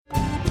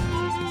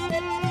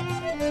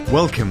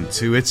Welcome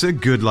to It's a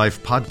Good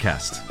Life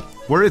podcast,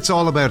 where it's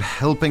all about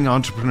helping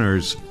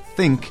entrepreneurs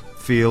think,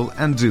 feel,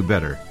 and do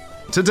better.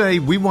 Today,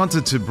 we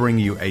wanted to bring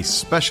you a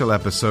special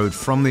episode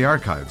from the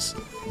archives,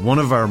 one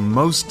of our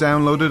most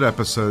downloaded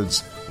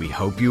episodes. We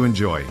hope you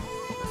enjoy.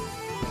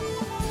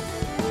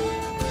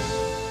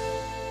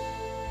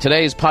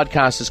 Today's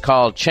podcast is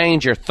called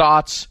Change Your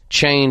Thoughts,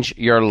 Change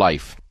Your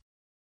Life.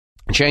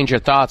 Change your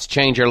thoughts,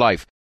 change your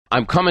life.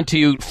 I'm coming to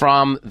you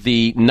from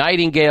the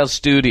Nightingale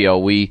studio.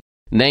 We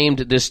named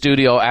this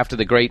studio after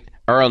the great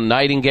Earl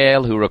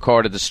Nightingale, who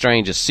recorded The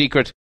Strangest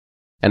Secret.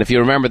 And if you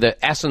remember,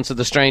 the essence of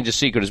The Strangest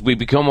Secret is we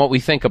become what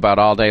we think about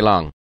all day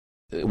long.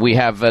 We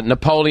have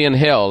Napoleon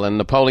Hill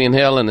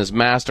and his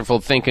masterful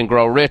Think and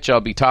Grow Rich.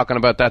 I'll be talking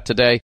about that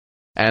today,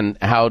 and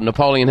how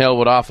Napoleon Hill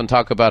would often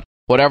talk about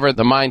whatever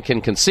the mind can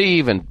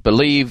conceive and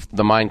believe,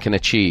 the mind can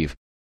achieve.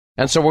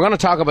 And so we're going to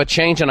talk about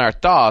changing our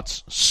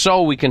thoughts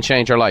so we can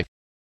change our life.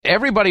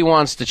 Everybody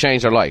wants to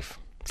change their life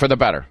for the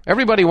better.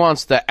 Everybody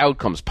wants the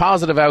outcomes,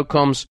 positive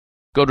outcomes,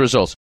 good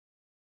results.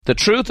 The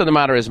truth of the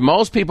matter is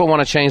most people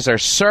want to change their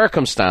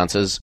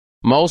circumstances.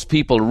 Most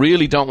people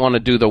really don't want to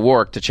do the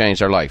work to change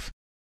their life.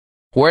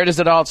 Where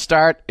does it all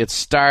start? It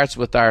starts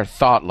with our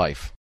thought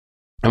life.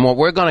 And what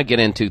we're going to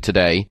get into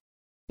today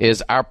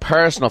is our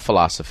personal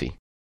philosophy,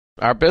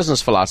 our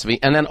business philosophy,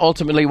 and then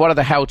ultimately what are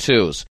the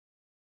how-tos.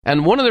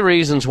 And one of the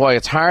reasons why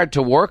it's hard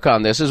to work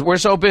on this is we're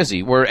so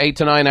busy. We're 8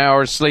 to 9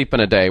 hours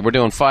sleeping a day. We're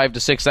doing 5 to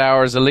 6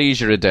 hours of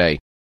leisure a day.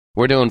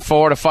 We're doing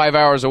 4 to 5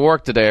 hours of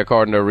work today,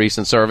 according to a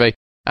recent survey,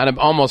 and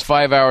almost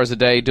 5 hours a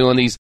day doing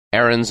these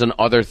errands and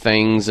other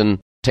things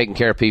and taking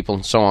care of people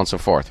and so on and so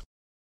forth.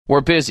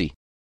 We're busy.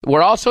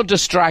 We're also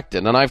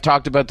distracted, and I've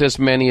talked about this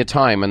many a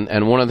time,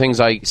 and one of the things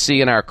I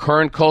see in our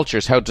current culture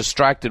is how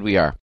distracted we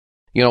are,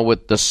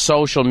 with the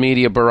social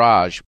media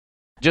barrage.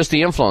 Just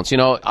the influence.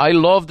 I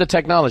love the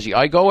technology.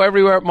 I go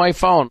everywhere with my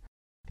phone.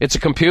 It's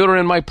a computer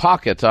in my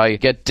pocket. I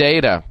get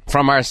data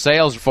from our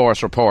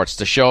Salesforce reports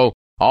to show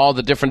all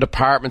the different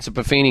departments of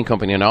Buffini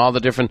Company and all the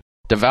different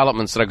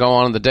developments that go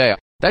on in the day.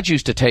 That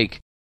used to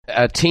take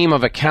a team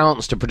of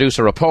accountants to produce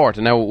a report,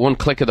 and now with one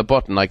click of the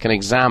button I can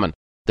examine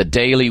the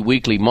daily,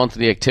 weekly,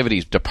 monthly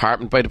activities,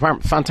 department by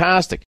department.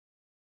 Fantastic.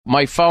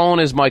 My phone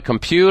is my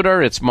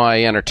computer. It's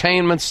my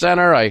entertainment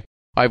center.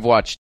 I've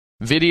watched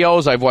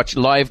videos, I've watched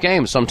live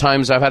games.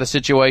 Sometimes I've had a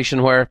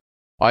situation where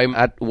I'm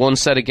at one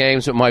set of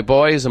games with my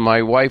boys and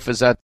my wife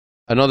is at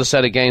another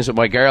set of games with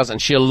my girls,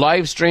 and she'll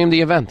live stream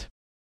the event.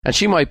 And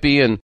she might be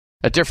in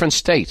a different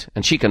state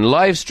and she can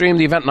live stream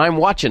the event, and I'm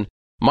watching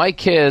my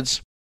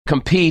kids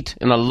compete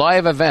in a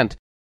live event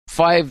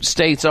 5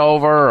 states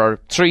over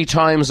or 3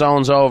 time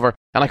zones over,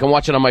 and I can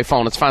watch it on my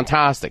phone. It's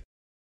fantastic.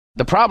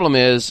 The problem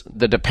is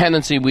the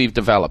dependency we've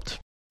developed.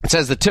 It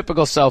says the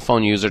typical cell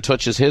phone user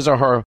touches his or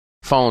her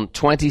phone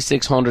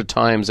 2,600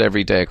 times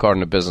every day, according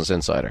to Business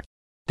Insider.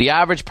 The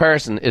average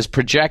person is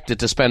projected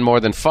to spend more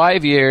than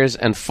 5 years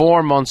and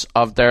 4 months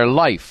of their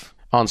life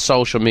on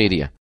social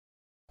media.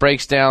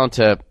 Breaks down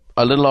to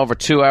a little over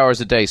 2 hours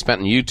a day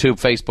spent on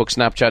YouTube, Facebook,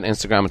 Snapchat,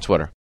 Instagram, and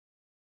Twitter.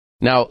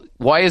 Now,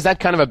 why is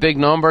that kind of a big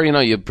number?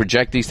 You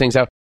project these things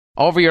out.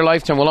 Over your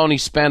lifetime, we'll only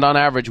spend on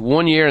average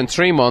 1 year and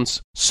 3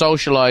 months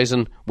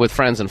socializing with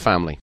friends and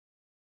family.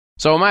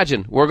 So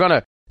imagine, we're going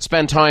to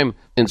spend time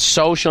in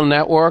social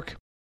network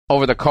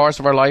over the course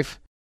of our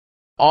life,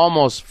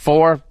 almost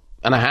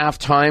 4.5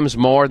 times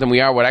more than we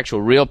are with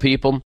actual real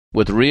people,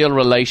 with real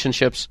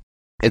relationships.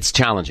 It's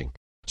challenging.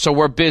 So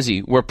we're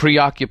busy, we're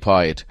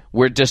preoccupied,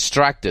 we're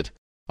distracted.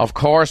 Of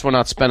course, we're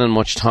not spending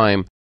much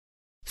time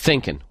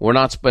thinking. We're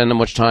not spending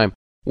much time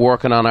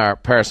working on our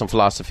personal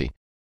philosophy.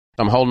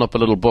 I'm holding up a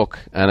little book,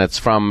 and it's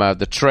from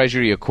the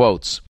Treasury of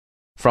Quotes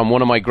from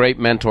one of my great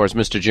mentors,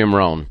 Mr. Jim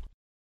Rohn.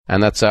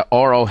 And that's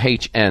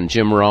R-O-H-N,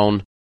 Jim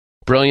Rohn.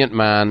 Brilliant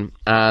man,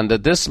 and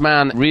this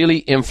man really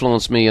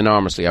influenced me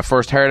enormously. I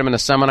first heard him in a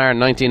seminar in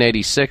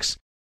 1986.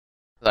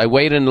 I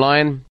waited in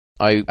line.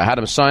 I had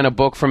him sign a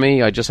book for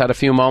me. I just had a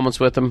few moments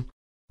with him,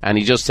 and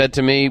he just said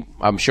to me,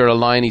 I'm sure a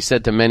line he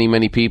said to many,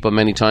 many people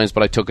many times,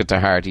 but I took it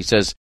to heart. He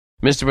says,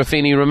 Mr.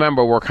 Buffini,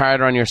 remember, work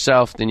harder on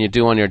yourself than you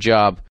do on your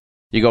job.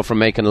 You go from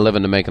making a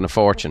living to making a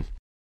fortune.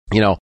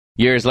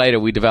 Years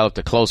later, we developed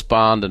a close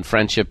bond and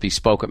friendship. He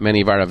spoke at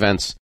many of our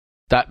events.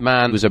 That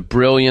man was a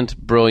brilliant,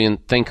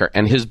 brilliant thinker.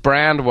 And his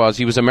brand was,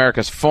 he was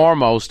America's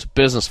foremost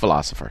business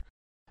philosopher.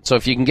 So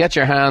if you can get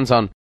your hands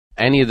on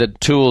any of the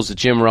tools that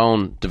Jim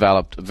Rohn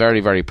developed,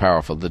 very, very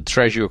powerful. The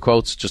Treasury of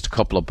Quotes, just a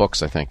couple of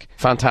books, I think.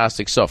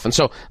 Fantastic stuff. And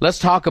so let's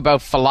talk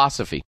about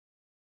philosophy.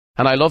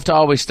 And I love to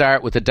always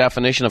start with the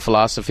definition of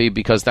philosophy,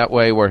 because that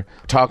way we're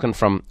talking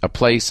from a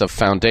place of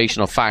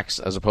foundational facts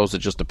as opposed to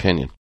just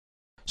opinion.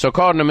 So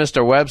according to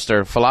Mr.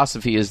 Webster,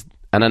 philosophy is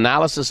an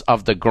analysis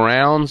of the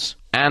grounds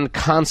and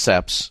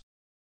concepts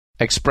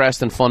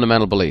expressed in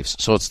fundamental beliefs.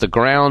 So it's the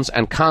grounds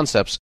and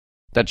concepts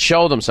that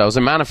show themselves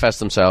and manifest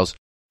themselves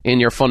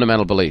in your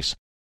fundamental beliefs.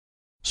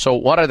 So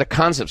what are the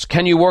concepts?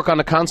 Can you work on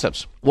the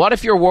concepts? What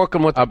if you're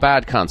working with a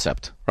bad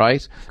concept,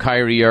 right?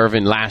 Kyrie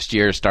Irving last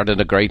year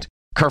started a great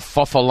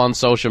kerfuffle on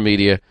social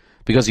media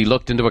because he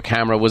looked into a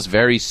camera, was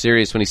very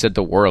serious when he said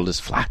the world is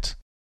flat.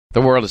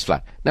 The world is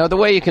flat. Now, the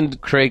way you can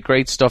create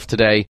great stuff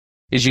today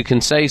is you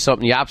can say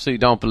something you absolutely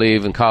don't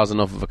believe and cause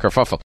enough of a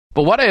kerfuffle.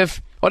 But what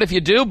if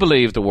you do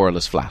believe the world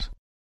is flat?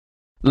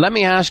 Let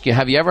me ask you,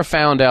 have you ever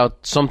found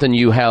out something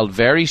you held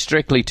very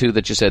strictly to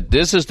that you said,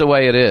 this is the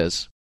way it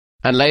is,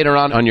 and later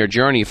on your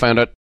journey you found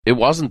out it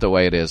wasn't the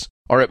way it is,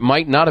 or it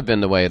might not have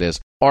been the way it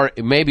is, or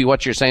maybe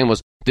what you're saying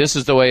was, this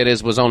is the way it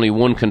is was only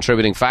one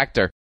contributing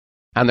factor,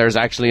 and there's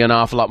actually an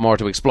awful lot more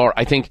to explore.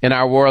 I think in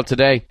our world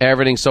today,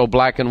 everything's so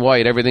black and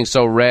white, everything's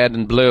so red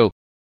and blue,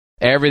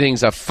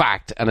 everything's a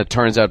fact, and it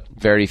turns out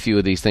very few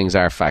of these things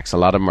are facts. A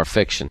lot of them are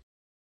fiction.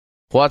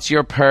 What's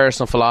your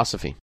personal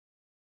philosophy?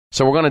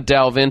 So we're going to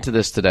delve into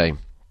this today,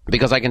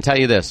 because I can tell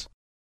you this.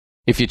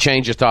 If you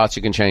change your thoughts,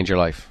 you can change your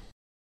life.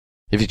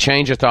 If you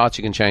change your thoughts,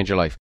 you can change your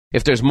life.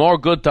 If there's more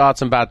good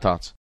thoughts than bad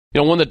thoughts. You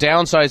know, one of the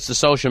downsides to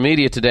social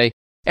media today,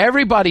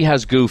 everybody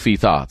has goofy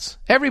thoughts.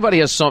 Everybody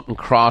has something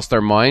cross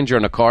their mind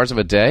during the course of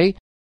a day.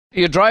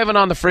 You're driving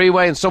on the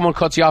freeway and someone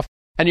cuts you off,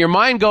 and your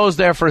mind goes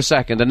there for a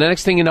second, and the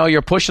next thing you know,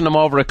 you're pushing them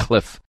over a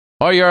cliff,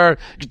 or you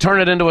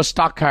turn it into a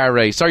stock car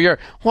race, or you're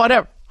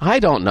whatever. I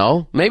don't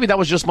know. Maybe that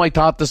was just my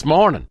thought this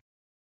morning.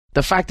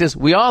 The fact is,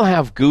 we all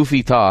have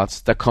goofy thoughts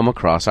that come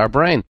across our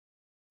brain.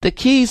 The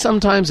key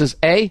sometimes is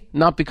A,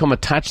 not become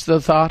attached to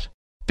the thought,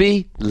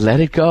 B, let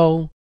it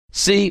go,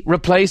 C,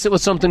 replace it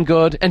with something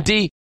good, and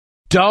D,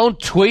 don't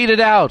tweet it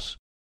out.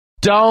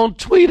 Don't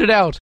tweet it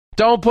out.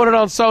 Don't put it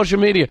on social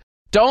media.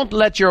 Don't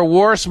let your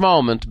worst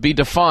moment be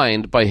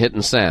defined by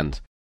hitting send.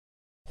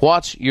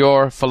 What's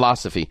your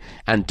philosophy,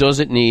 and does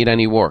it need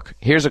any work?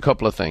 Here's a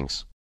couple of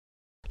things.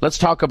 Let's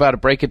talk about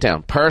it, break it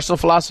down. Personal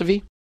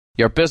philosophy,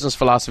 your business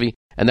philosophy,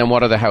 and then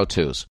what are the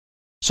how-tos?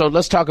 So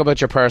let's talk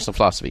about your personal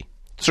philosophy.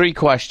 3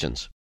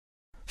 questions.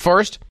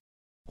 First,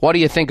 what do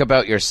you think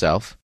about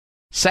yourself?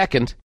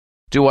 Second,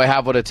 do I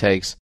have what it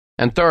takes?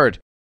 And third,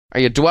 are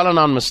you dwelling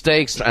on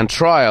mistakes and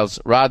trials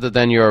rather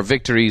than your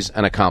victories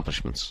and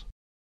accomplishments?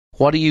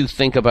 What do you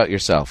think about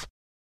yourself?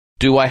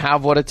 Do I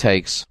have what it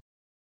takes?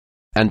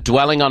 And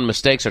dwelling on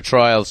mistakes or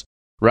trials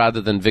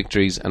rather than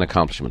victories and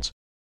accomplishments.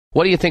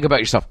 What do you think about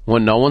yourself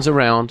when no one's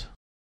around,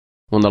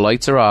 when the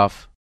lights are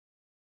off,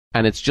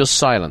 and it's just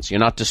silence? You're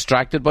not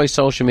distracted by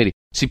social media.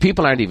 See,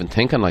 people aren't even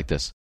thinking like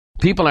this.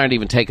 People aren't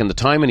even taking the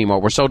time anymore.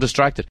 We're so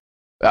distracted.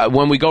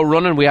 When we go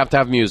running, we have to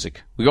have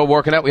music. We go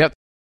working out,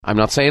 I'm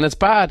not saying it's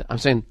bad. I'm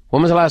saying,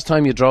 when was the last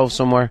time you drove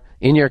somewhere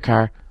in your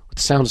car with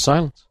the sound of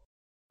silence?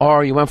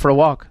 Or you went for a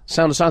walk,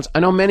 sound of silence. I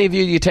know many of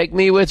you take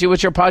me with you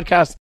with your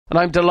podcast, and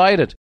I'm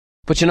delighted.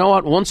 But you know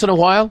what? Once in a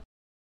while,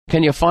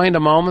 can you find a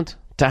moment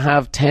to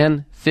have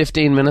 10,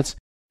 15 minutes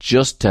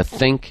just to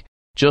think,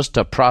 just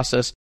to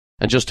process,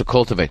 and just to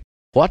cultivate?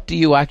 What do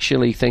you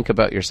actually think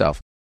about yourself?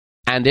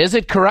 And is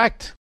it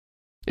correct?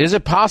 Is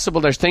it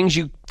possible there's things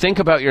you think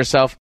about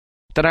yourself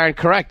that aren't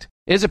correct?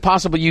 Is it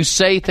possible you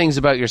say things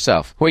about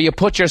yourself where you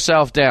put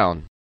yourself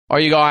down? Or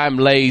you go, I'm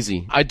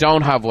lazy. I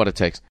don't have what it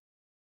takes.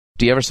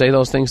 Do you ever say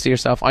those things to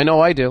yourself? I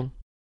know I do.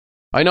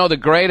 I know the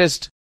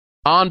greatest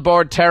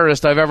onboard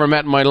terrorist I've ever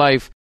met in my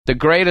life, the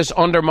greatest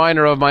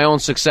underminer of my own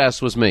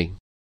success was me.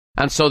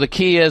 And so the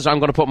key is I'm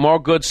going to put more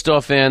good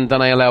stuff in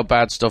than I allow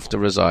bad stuff to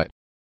reside.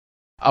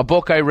 A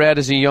book I read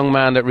as a young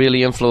man that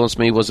really influenced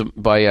me was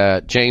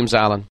by James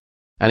Allen,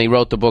 and he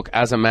wrote the book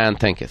As a Man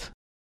Thinketh.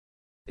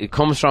 It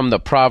comes from the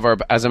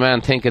proverb, as a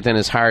man thinketh in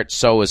his heart,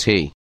 so is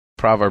he.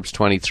 Proverbs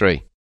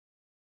 23.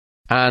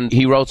 And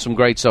he wrote some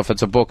great stuff.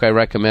 It's a book I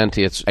recommend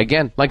to you. It's,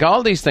 again, like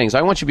all these things,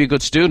 I want you to be a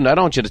good student. I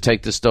don't want you to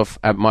take this stuff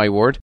at my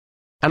word.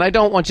 And I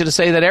don't want you to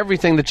say that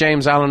everything that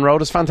James Allen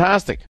wrote is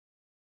fantastic.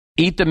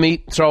 Eat the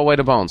meat, throw away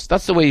the bones.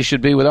 That's the way you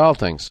should be with all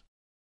things.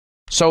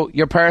 So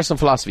your personal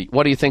philosophy,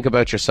 what do you think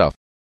about yourself?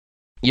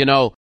 You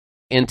know,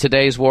 in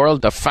today's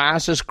world, the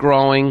fastest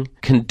growing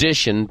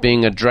condition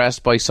being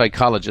addressed by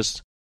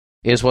psychologists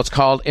is what's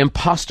called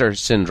imposter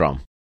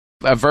syndrome.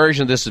 A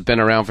version of this has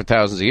been around for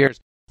thousands of years,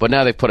 but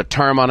now they've put a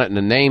term on it and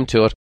a name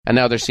to it, and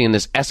now they're seeing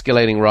this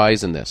escalating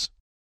rise in this.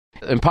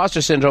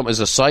 Imposter syndrome is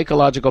a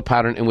psychological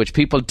pattern in which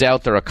people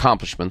doubt their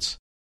accomplishments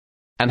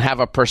and have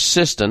a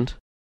persistent,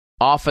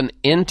 often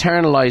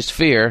internalized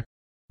fear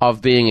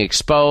of being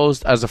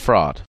exposed as a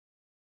fraud.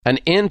 An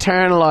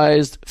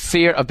internalized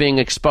fear of being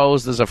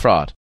exposed as a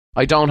fraud.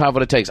 I don't have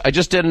what it takes. I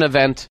just did an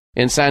event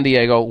in San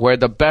Diego where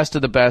the best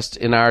of the best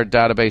in our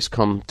database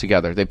come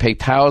together. They pay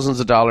thousands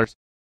of dollars.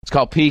 It's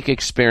called Peak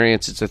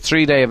Experience. It's a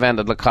 3-day event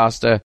at La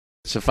Costa.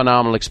 It's a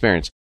phenomenal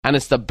experience. And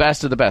it's the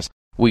best of the best.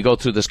 We go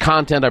through this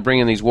content. I bring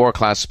in these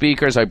world-class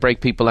speakers. I break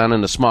people down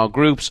into small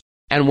groups.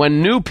 And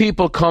when new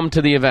people come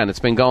to the event, it's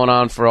been going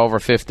on for over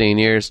 15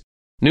 years,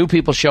 new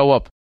people show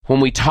up.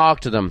 When we talk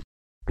to them,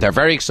 they're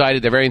very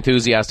excited. They're very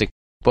enthusiastic.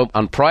 But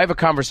on private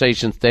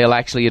conversations, they'll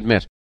actually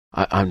admit,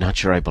 I'm not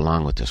sure I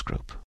belong with this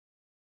group.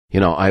 You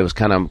know, I was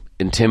kind of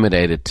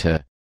intimidated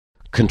to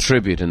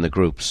contribute in the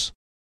groups.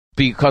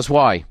 Because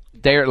why?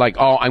 They're like,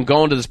 oh, I'm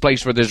going to this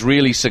place where there's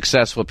really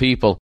successful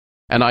people,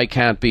 and I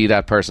can't be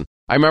that person.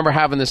 I remember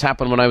having this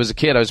happen when I was a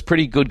kid. I was a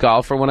pretty good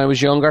golfer when I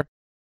was younger.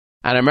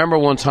 And I remember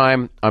one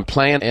time I'm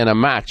playing in a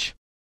match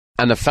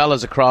and the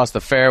fella's across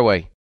the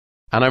fairway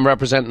and I'm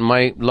representing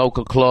my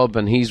local club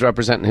and he's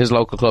representing his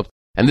local club.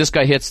 And this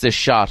guy hits this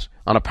shot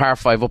on a par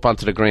 5 up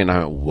onto the green. And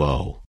I went,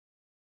 whoa.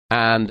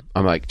 And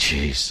I'm like,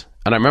 jeez.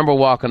 And I remember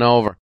walking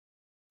over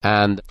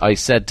and I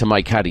said to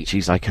my caddy,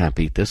 geez, I can't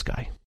beat this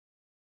guy.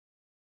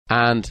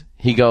 And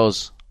he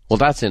goes, well,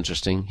 that's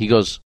interesting. He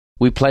goes,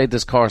 we played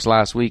this course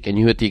last week and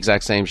you hit the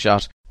exact same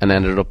shot and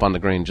ended up on the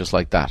green just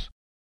like that.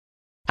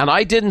 And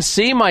I didn't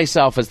see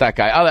myself as that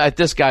guy.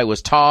 This guy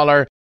was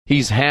taller.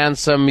 He's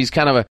handsome.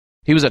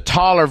 He was a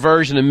taller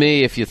version of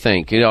me, if you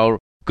think,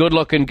 good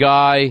looking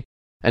guy.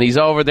 And he's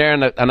over there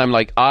and I'm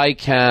like, I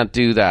can't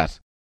do that.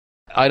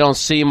 I don't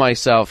see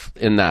myself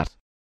in that.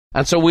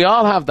 And so we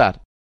all have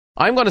that.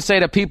 I'm going to say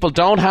that people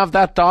don't have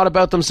that thought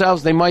about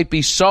themselves. They might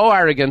be so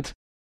arrogant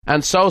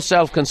and so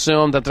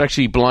self-consumed that they're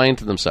actually blind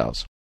to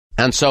themselves.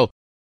 And so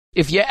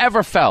if you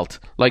ever felt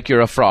like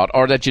you're a fraud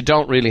or that you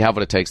don't really have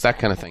what it takes, that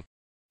kind of thing.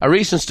 A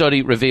recent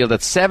study revealed that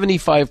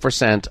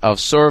 75% of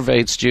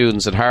surveyed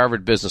students at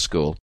Harvard Business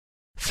School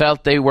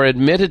felt they were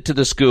admitted to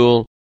the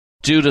school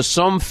due to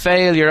some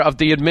failure of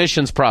the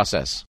admissions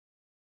process.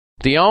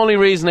 The only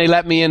reason they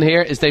let me in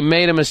here is they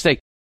made a mistake.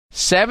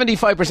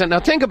 75%.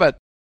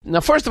 Now,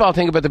 first of all,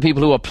 think about the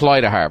people who apply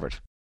to Harvard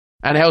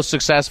and how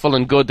successful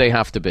and good they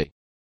have to be.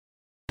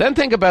 Then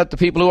think about the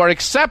people who are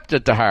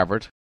accepted to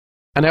Harvard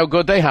and how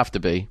good they have to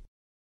be.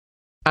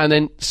 And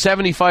then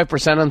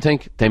 75% of them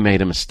think they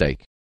made a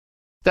mistake.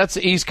 That's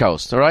the East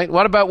Coast, all right?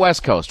 What about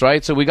West Coast,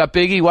 right? So we got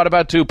Biggie. What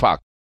about Tupac?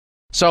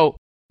 So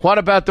what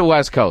about the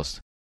West Coast?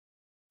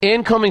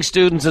 Incoming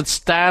students at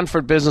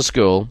Stanford Business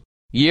School,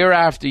 year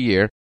after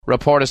year,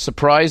 report a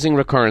surprising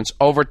recurrence.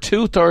 Over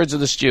 2/3 of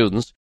the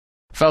students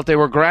felt they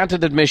were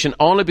granted admission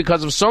only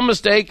because of some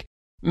mistake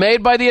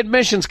made by the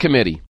admissions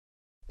committee.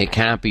 It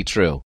can't be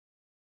true.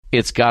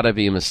 It's got to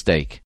be a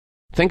mistake.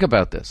 Think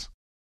about this.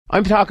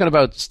 I'm talking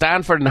about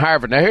Stanford and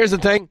Harvard. Now, here's the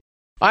thing.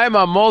 I'm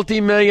a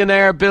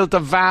multi-millionaire, built a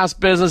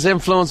vast business,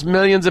 influenced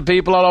millions of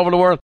people all over the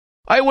world.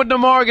 I wouldn't have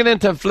mortgaged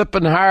into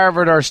flipping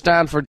Harvard or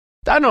Stanford.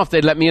 I don't know if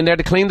they'd let me in there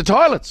to clean the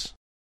toilets.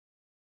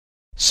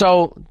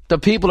 So the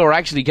people who are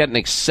actually getting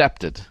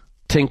accepted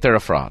think they're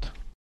a fraud.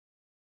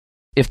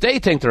 If they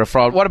think they're a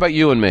fraud, what about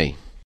you and me?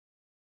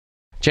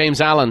 James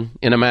Allen,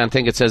 in A Man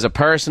Thinketh, says, a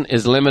person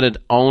is limited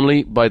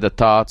only by the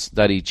thoughts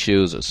that he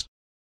chooses.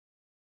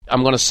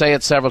 I'm going to say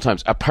it several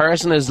times. A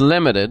person is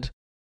limited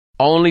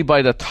only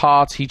by the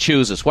thoughts he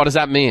chooses. What does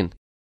that mean?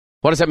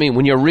 What does that mean?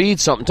 When you read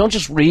something, don't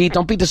just read.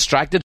 Don't be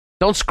distracted.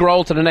 Don't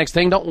scroll to the next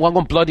thing. Don't go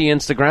on bloody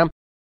Instagram.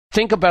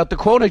 Think about the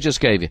quote I just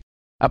gave you.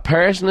 A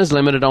person is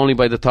limited only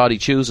by the thought he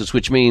chooses,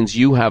 which means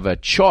you have a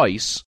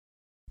choice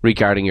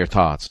regarding your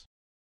thoughts.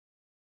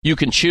 You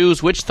can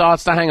choose which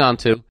thoughts to hang on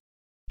to,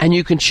 and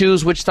you can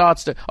choose which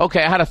thoughts to...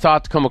 Okay, I had a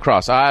thought to come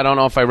across. I don't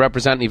know if I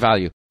represent any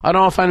value. I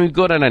don't know if I'm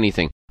good at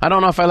anything. I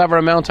don't know if I'll ever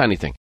amount to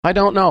anything. I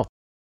don't know.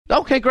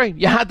 Okay, great.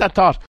 You had that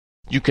thought.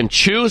 You can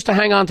choose to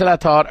hang on to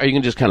that thought, or you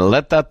can just kind of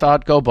let that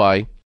thought go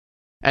by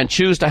and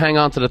choose to hang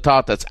on to the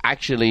thought that's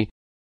actually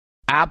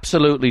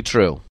absolutely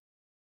true.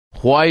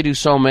 Why do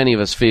so many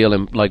of us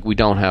feel like we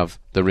don't have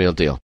the real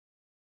deal?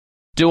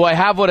 Do I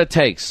have what it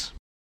takes?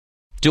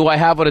 Do I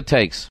have what it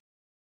takes?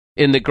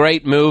 In the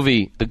great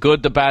movie, The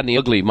Good, the Bad, and the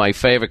Ugly, my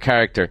favorite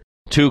character,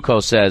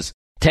 Tuco, says,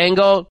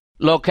 Tengo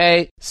lo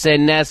que se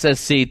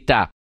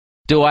necesita.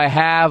 Do I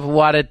have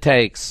what it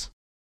takes?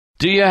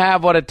 Do you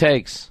have what it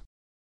takes?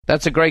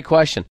 That's a great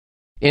question.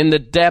 In the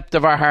depth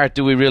of our heart,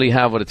 do we really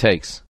have what it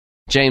takes?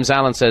 James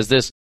Allen says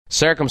this,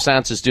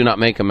 circumstances do not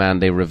make a man,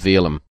 they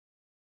reveal him.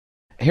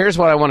 Here's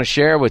what I want to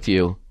share with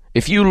you.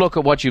 If you look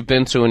at what you've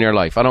been through in your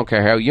life, I don't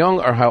care how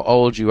young or how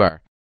old you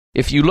are,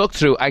 if you look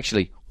through,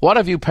 actually, what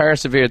have you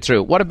persevered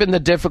through? What have been the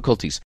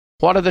difficulties?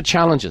 What are the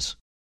challenges?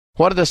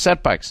 What are the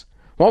setbacks?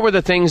 What were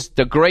the things,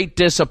 the great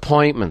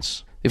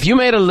disappointments? If you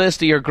made a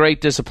list of your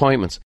great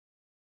disappointments,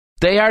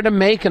 they are the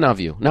making of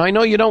you. Now, I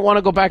know you don't want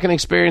to go back and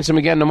experience them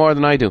again no more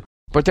than I do,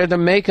 but they're the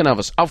making of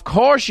us. Of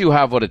course you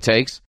have what it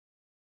takes,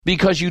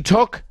 because you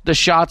took the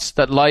shots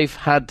that life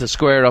had to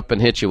square up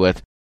and hit you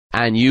with,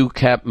 and you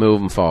kept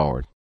moving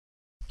forward.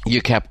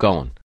 You kept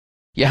going.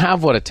 You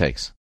have what it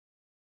takes.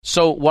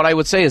 So what I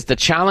would say is the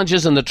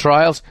challenges and the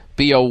trials,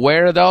 be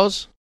aware of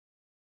those.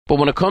 But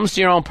when it comes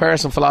to your own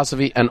personal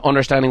philosophy and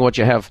understanding what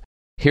you have,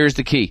 here's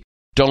the key.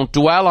 Don't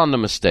dwell on the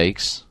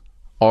mistakes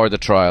or the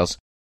trials.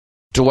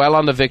 Dwell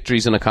on the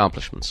victories and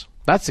accomplishments.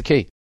 That's the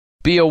key.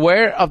 Be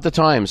aware of the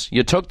times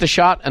you took the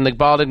shot and the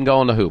ball didn't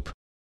go in the hoop.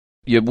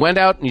 You went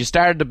out and you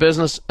started the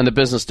business and the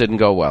business didn't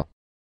go well.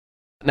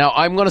 Now,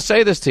 I'm going to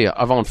say this to you.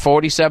 I've owned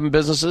 47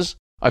 businesses.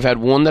 I've had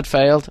one that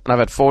failed, and I've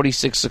had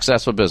 46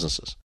 successful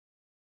businesses.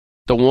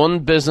 The one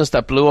business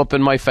that blew up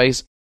in my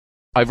face,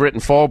 I've written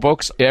 4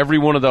 books. Every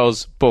one of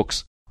those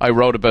books, I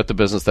wrote about the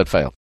business that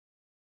failed.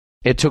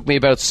 It took me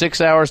about 6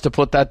 hours to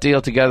put that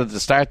deal together to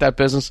start that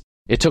business.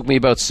 It took me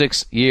about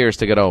 6 years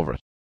to get over it.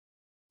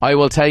 I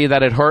will tell you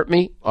that it hurt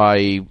me.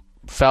 I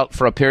felt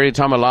for a period of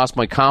time I lost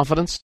my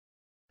confidence.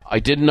 I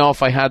didn't know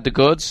if I had the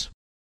goods.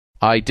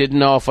 I didn't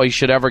know if I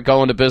should ever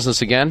go into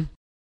business again.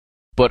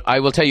 But I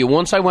will tell you,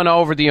 once I went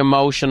over the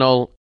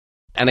emotional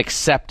and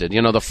accepted,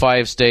 the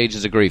 5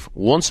 stages of grief,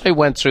 once I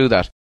went through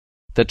that,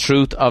 the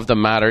truth of the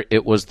matter,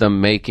 it was the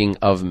making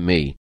of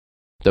me.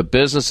 The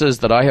businesses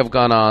that I have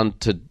gone on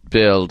to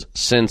build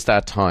since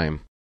that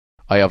time,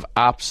 I have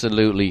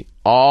absolutely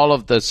all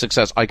of the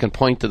success. I can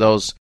point to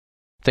those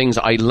things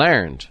I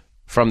learned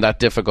from that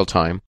difficult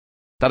time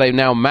that I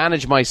now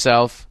manage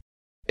myself.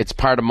 It's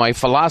part of my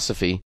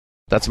philosophy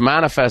that's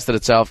manifested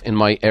itself in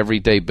my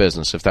everyday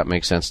business, if that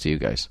makes sense to you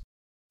guys.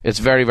 It's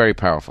very, very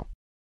powerful.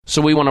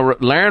 So we want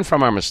to learn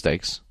from our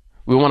mistakes.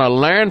 We want to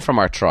learn from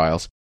our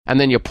trials. And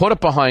then you put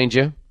it behind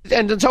you.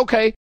 And it's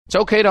okay. It's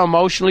okay to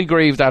emotionally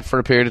grieve that for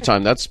a period of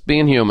time. That's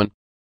being human.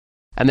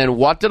 And then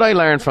what did I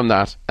learn from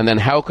that? And then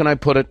how can I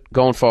put it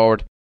going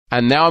forward?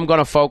 And now I'm going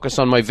to focus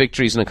on my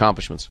victories and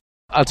accomplishments.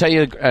 I'll tell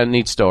you a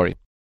neat story.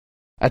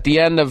 At the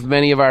end of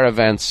many of our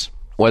events,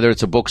 whether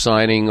it's a book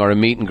signing or a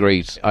meet and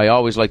greet, I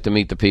always like to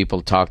meet the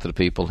people, talk to the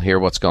people, hear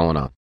what's going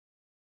on.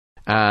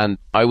 And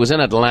I was in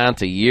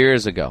Atlanta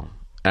years ago,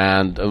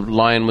 and a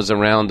line was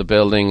around the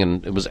building,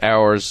 and it was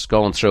hours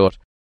going through it.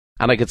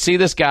 And I could see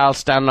this gal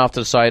standing off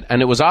to the side,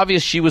 and it was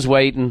obvious she was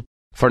waiting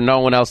for no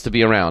one else to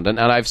be around. And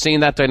I've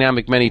seen that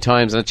dynamic many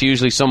times, and it's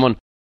usually someone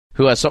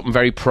who has something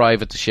very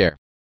private to share.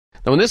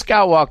 Now, when this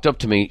gal walked up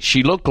to me,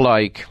 she looked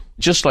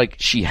just like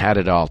she had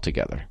it all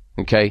together,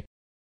 okay?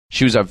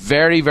 She was a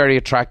very, very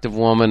attractive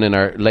woman in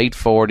her late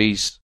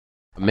 40s,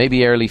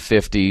 maybe early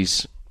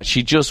 50s.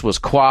 She just was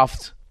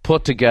coiffed,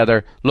 put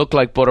together, looked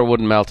like butter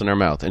wouldn't melt in her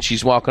mouth. And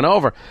she's walking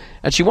over,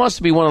 and she wants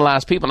to be one of the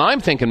last people. And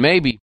I'm thinking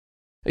maybe,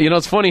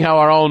 it's funny how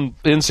our own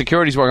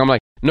insecurities work. I'm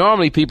like,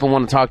 normally people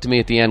want to talk to me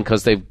at the end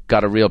because they've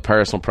got a real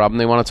personal problem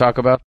they want to talk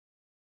about.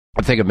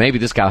 I'm thinking maybe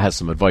this gal has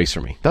some advice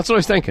for me. That's what I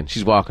was thinking.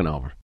 She's walking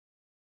over.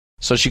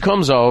 So she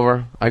comes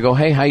over. I go,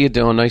 hey, how you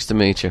doing? Nice to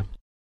meet you.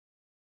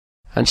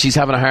 And she's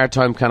having a hard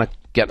time kind of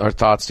getting her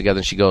thoughts together.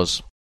 And she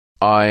goes,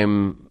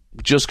 I'm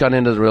just got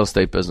into the real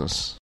estate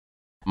business.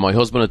 My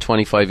husband of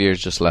 25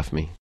 years just left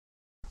me.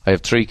 I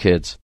have 3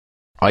 kids.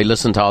 I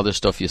listened to all this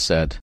stuff you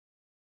said.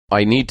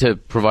 I need to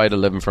provide a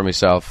living for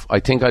myself. I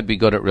think I'd be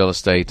good at real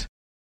estate,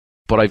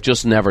 but I've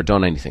just never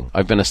done anything.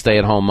 I've been a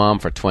stay-at-home mom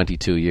for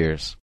 22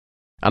 years.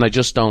 And I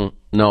just don't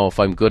know if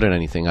I'm good at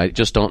anything. I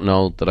just don't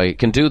know that I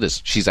can do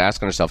this. She's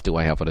asking herself, do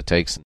I have what it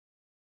takes?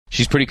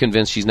 She's pretty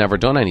convinced she's never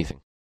done anything.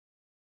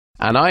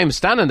 And I'm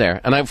standing there.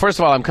 And first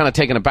of all, I'm kind of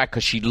taken aback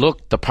because she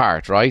looked the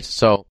part, right?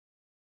 So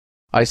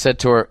I said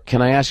to her,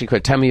 can I ask you a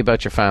question? Tell me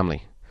about your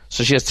family.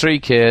 So she has 3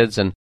 kids,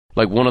 and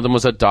one of them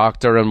was a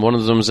doctor, and one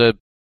of them was a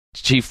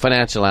chief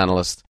financial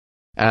analyst.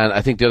 And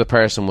I think the other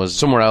person was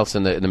somewhere else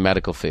in the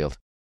medical field.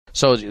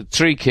 So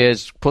 3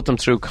 kids, put them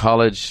through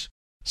college,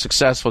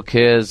 successful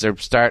kids, they're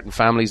starting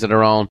families of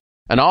their own.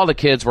 And all the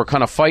kids were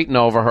kind of fighting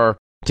over her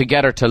to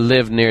get her to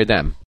live near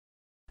them.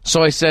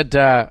 So I said,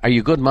 are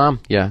you good, Mom?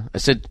 Yeah. I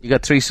said, you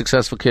got 3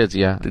 successful kids?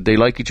 Yeah. Did they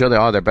like each other?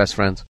 Oh, they're best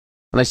friends.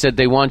 And I said,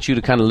 they want you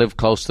to kind of live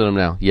close to them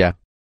now? Yeah.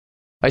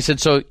 I said,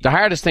 so the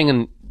hardest thing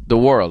in the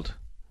world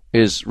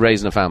is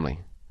raising a family.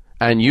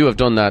 And you have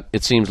done that,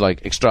 it seems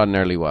like,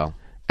 extraordinarily well.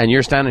 And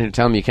you're standing here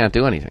telling me you can't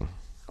do anything,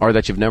 or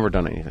that you've never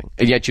done anything.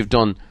 And yet you've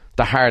done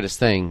the hardest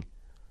thing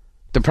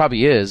there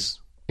probably is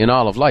in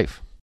all of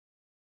life.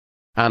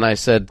 And I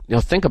said,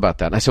 think about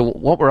that. And I said,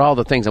 what were all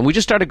the things? And we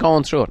just started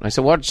going through it. And I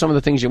said, what are some of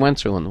the things you went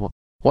through? And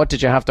what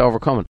did you have to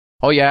overcome? And,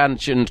 oh, yeah,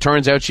 and it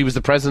turns out she was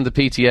the president of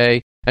the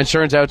PTA. And it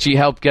turns out she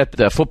helped get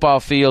the football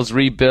fields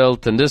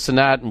rebuilt and this and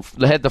that and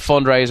had the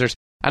fundraisers.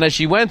 And as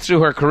she went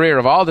through her career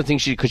of all the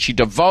things because she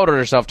devoted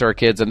herself to her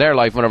kids and their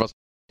life, whatever else,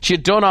 she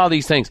had done all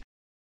these things,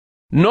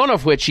 none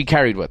of which she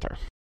carried with her.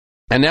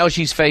 And now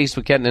she's faced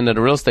with getting into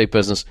the real estate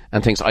business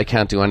and thinks, I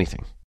can't do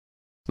anything.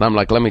 And I'm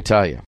like, let me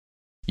tell you.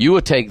 You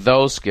would take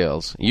those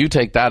skills, you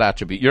take that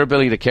attribute, your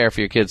ability to care for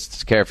your kids,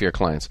 to care for your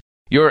clients,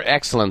 your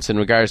excellence in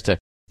regards to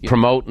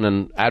promoting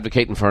and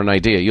advocating for an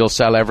idea. You'll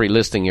sell every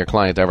listing your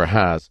client ever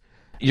has.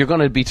 You're going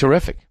to be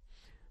terrific.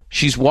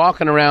 She's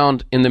walking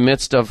around in the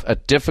midst of a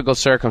difficult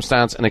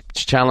circumstance and a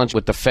challenge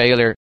with the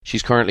failure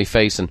she's currently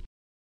facing.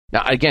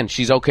 Now, again,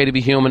 she's okay to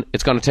be human.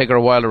 It's going to take her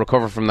a while to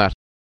recover from that.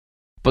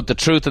 But the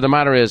truth of the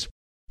matter is,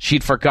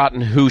 she'd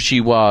forgotten who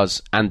she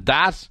was. And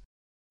that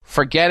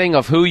forgetting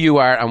of who you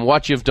are and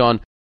what you've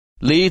done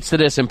leads to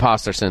this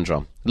imposter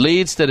syndrome,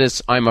 leads to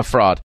this I'm a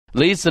fraud,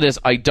 leads to this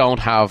I don't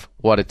have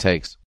what it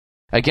takes.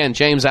 Again,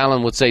 James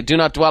Allen would say, do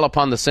not dwell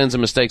upon the sins and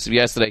mistakes of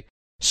yesterday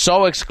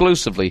so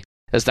exclusively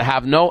as to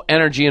have no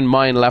energy and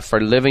mind left for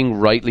living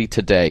rightly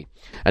today.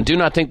 And do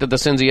not think that the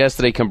sins of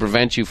yesterday can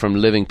prevent you from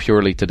living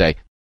purely today.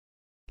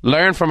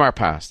 Learn from our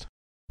past.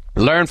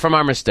 Learn from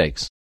our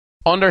mistakes.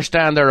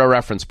 Understand they're a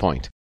reference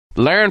point.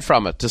 Learn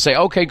from it to say,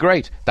 okay,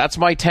 great, that's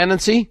my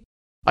tendency.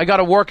 I got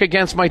to work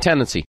against my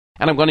tendency.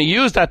 And I'm going to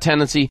use that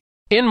tendency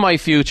in my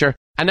future.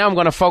 And now I'm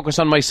going to focus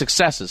on my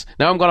successes.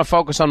 Now I'm going to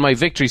focus on my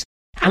victories.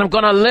 And I'm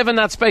going to live in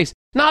that space.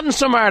 Not in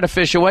some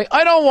artificial way.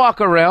 I don't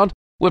walk around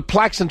with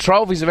plaques and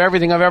trophies of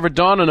everything I've ever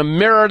done and a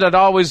mirror that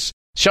always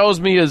shows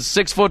me as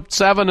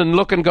 6'7" and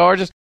looking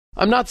gorgeous.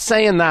 I'm not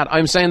saying that.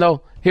 I'm saying,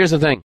 though, here's the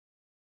thing.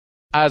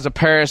 as a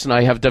person,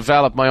 I have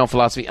developed my own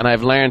philosophy, and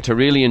I've learned to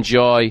really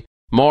enjoy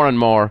more and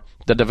more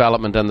the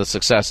development and the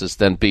successes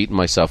than beating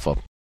myself up.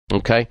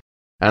 Okay?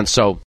 And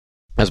so,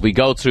 as we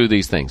go through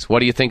these things, what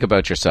do you think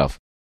about yourself?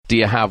 Do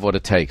you have what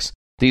it takes?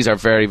 These are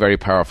very, very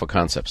powerful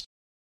concepts.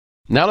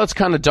 Now let's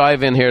kind of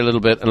dive in here a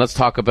little bit and let's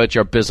talk about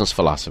your business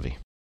philosophy.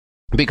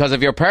 Because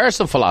if your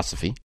personal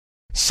philosophy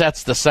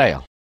sets the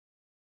sail,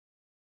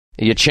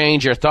 you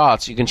change your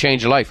thoughts, you can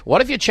change your life.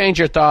 What if you change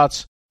your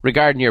thoughts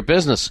regarding your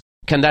business?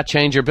 Can that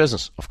change your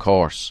business? Of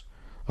course.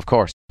 Of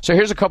course. So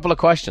here's a couple of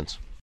questions.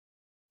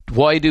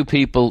 Why do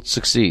people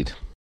succeed?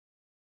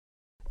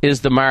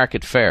 Is the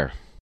market fair?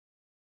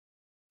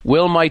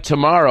 Will my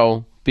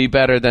tomorrow be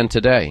better than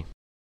today?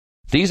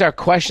 These are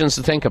questions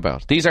to think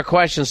about. These are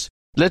questions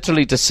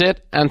literally to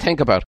sit and think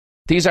about.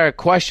 These are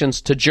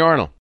questions to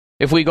journal.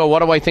 If we go,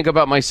 what do I think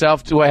about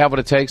myself? Do I have what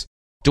it takes?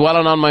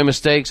 Dwelling on my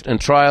mistakes and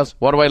trials,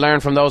 what do I learn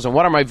from those? And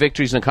what are my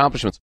victories and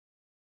accomplishments?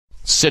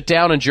 Sit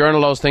down and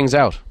journal those things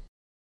out.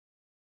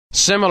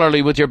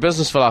 Similarly with your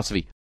business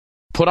philosophy,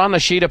 put on a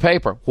sheet of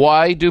paper.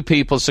 Why do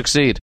people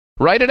succeed?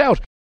 Write it out.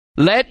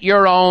 Let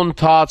your own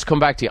thoughts come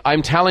back to you.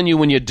 I'm telling you,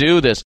 when you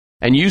do this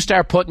and you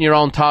start putting your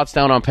own thoughts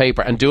down on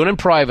paper and do it in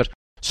private,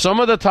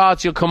 some of the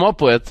thoughts you'll come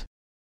up with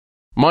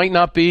might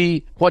not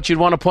be what you'd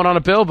want to put on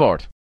a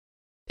billboard.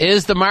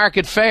 Is the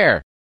market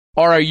fair?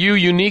 Or are you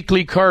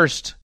uniquely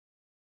cursed?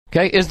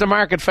 Okay, is the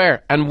market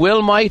fair? And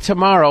will my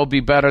tomorrow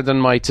be better than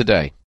my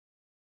today?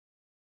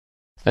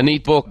 A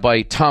neat book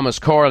by Thomas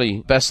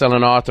Corley,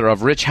 best-selling author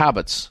of Rich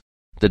Habits,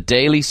 The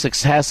Daily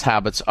Success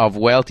Habits of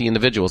Wealthy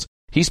Individuals.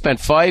 He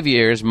spent 5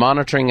 years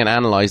monitoring and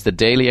analyzed the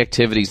daily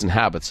activities and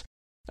habits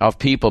of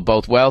people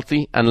both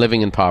wealthy and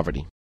living in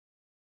poverty.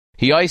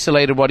 He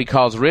isolated what he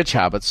calls rich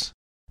habits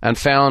and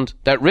found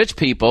that rich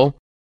people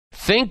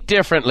think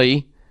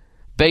differently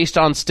based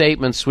on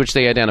statements which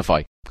they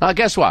identify.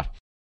 Guess what?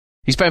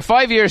 He spent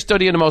 5 years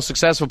studying the most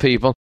successful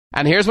people,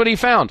 and here's what he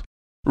found.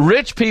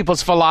 Rich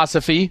people's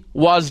philosophy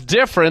was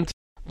different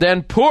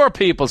than poor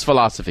people's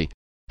philosophy.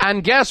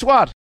 And guess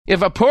what?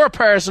 If a poor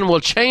person will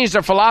change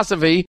their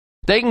philosophy,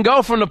 they can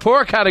go from the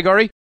poor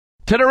category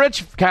to the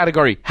rich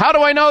category. How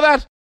do I know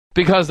that?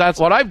 Because that's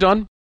what I've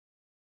done.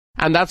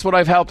 And that's what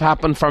I've helped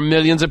happen for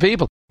millions of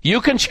people. You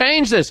can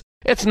change this.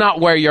 It's not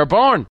where you're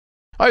born.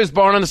 I was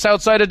born on the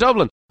south side of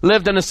Dublin.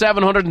 Lived in a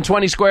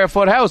 720 square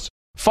foot house.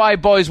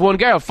 5 boys, 1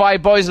 girl.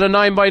 5 boys in a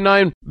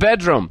 9x9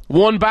 bedroom.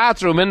 1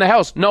 bathroom in the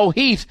house. No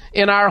heat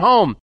in our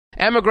home.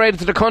 Emigrated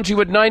to the country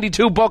with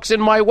 92 bucks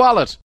in my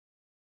wallet.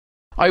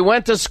 I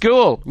went to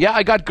school. Yeah,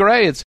 I got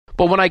grades.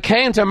 But when I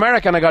came to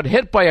America and I got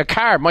hit by a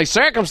car, my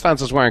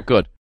circumstances weren't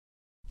good.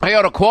 I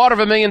owed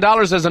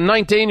 $250,000 as a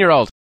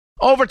 19-year-old.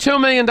 Over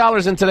 $2 million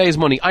in today's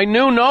money. I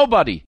knew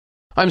nobody.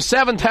 I'm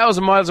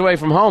 7,000 miles away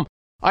from home.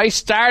 I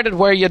started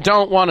where you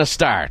don't want to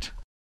start.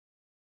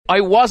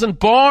 I wasn't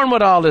born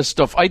with all this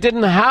stuff. I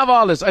didn't have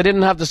all this. I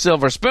didn't have the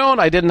silver spoon.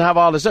 I didn't have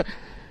all this.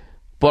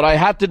 But I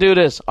had to do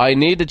this. I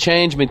need to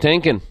change my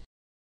thinking.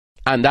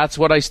 And that's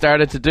what I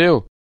started to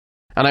do.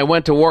 And I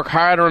went to work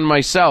harder on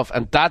myself.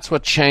 And that's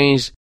what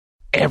changed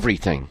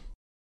everything.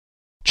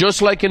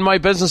 Just like in my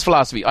business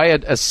philosophy. I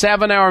had a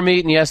 7-hour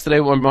meeting yesterday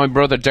with my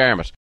brother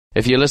Dermot.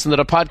 If you listen to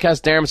the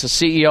podcast, Dermot's the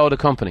CEO of the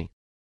company.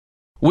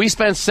 We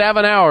spent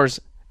 7 hours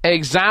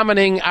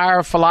examining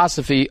our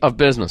philosophy of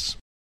business.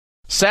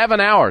 7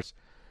 hours.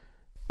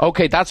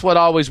 Okay, that's what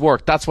always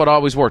worked. That's what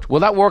always worked. Will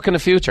that work in the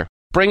future?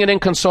 Bringing in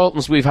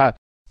consultants we've had.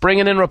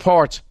 Bringing in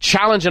reports.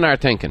 Challenging our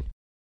thinking.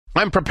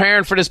 I'm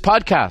preparing for this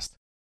podcast.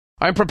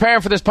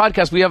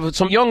 We have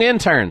some young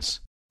interns.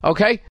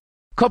 Okay?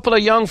 Couple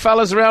of young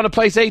fellas around the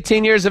place,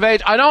 18 years of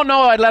age. I don't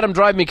know I'd let them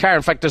drive me car.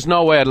 In fact, there's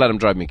no way I'd let them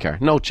drive me car.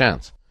 No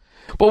chance.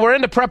 But we're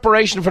in the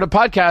preparation for the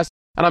podcast,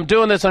 and I'm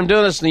doing this, and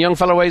the young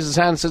fellow raises his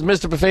hand and says,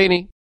 Mr.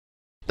 Buffini,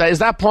 is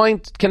that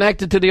point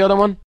connected to the other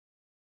one?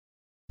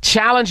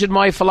 Challenging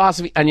my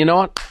philosophy. And you know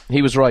what?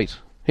 He was right.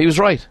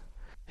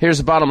 Here's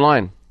the bottom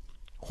line.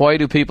 Why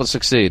do people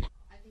succeed?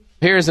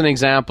 Here's an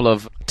example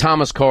of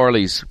Thomas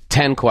Corley's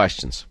 10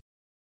 questions.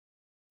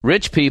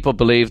 Rich people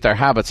believe their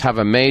habits have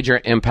a major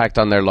impact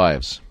on their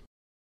lives.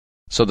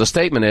 So the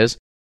statement is,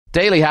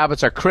 daily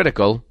habits are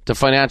critical to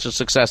financial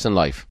success in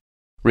life.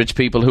 Rich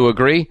people who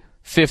agree,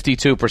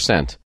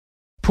 52%.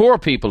 Poor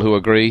people who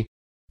agree,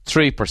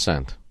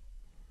 3%.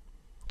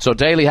 So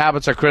daily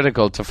habits are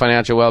critical to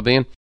financial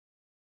well-being.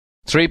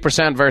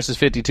 3% versus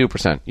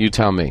 52%. You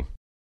tell me.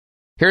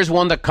 Here's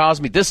one that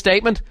caused me. This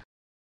statement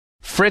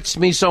fritzed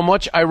me so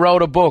much, I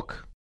wrote a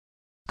book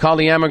called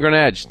The Emigrant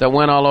Edge that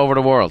went all over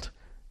the world.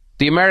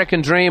 The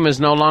American dream is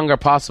no longer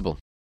possible.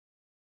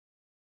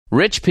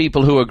 Rich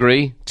people who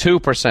agree,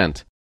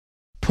 2%.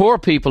 Poor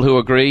people who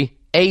agree,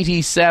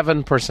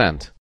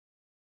 87%.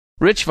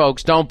 Rich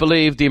folks don't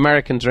believe the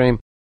American dream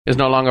is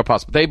no longer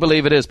possible. They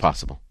believe it is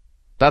possible.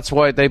 That's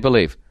what they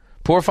believe.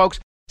 Poor folks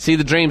see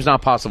the dream's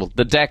not possible.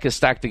 The deck is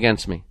stacked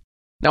against me.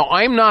 Now,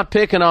 I'm not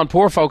picking on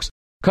poor folks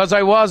because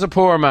I was a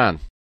poor man.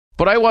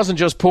 But I wasn't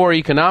just poor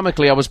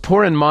economically, I was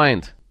poor in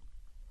mind.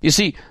 You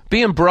see,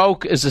 being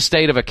broke is a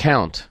state of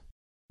account.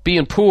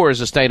 Being poor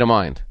is a state of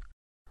mind.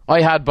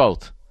 I had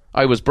both.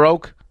 I was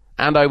broke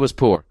and I was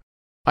poor.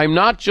 I'm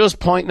not just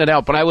pointing it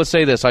out, but I will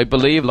say this. I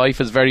believe life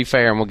is very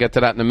fair, and we'll get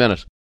to that in a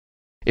minute.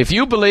 If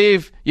you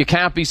believe you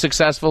can't be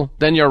successful,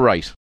 then you're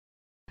right.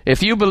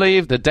 If you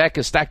believe the deck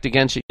is stacked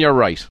against you, you're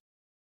right.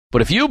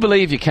 But if you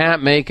believe you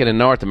can't make it in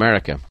North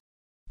America,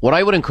 what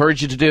I would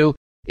encourage you to do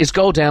is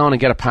go down and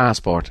get a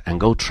passport and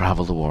go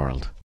travel the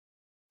world.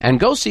 And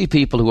go see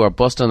people who are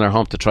busting their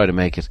hump to try to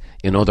make it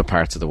in other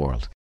parts of the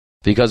world.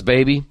 Because,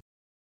 baby,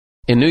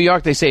 in New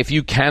York, they say if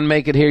you can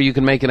make it here, you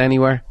can make it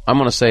anywhere. I'm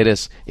going to say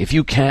this. If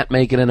you can't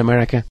make it in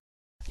America,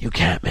 you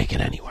can't make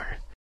it anywhere.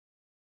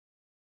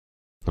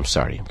 I'm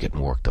sorry, I'm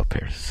getting worked up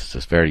here. It's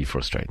just very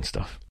frustrating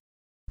stuff.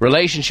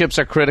 Relationships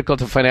are critical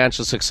to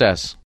financial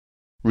success.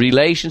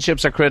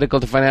 Relationships are critical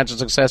to financial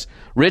success.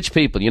 Rich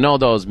people, you know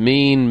those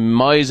mean,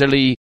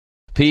 miserly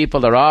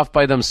people, they're off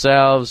by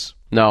themselves.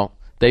 No,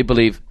 they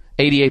believe,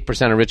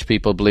 88% of rich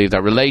people believe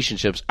that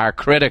relationships are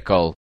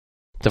critical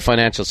to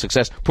financial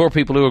success. Poor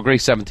people who agree,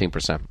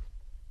 17%.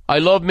 I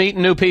love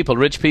meeting new people.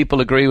 Rich people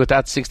agree with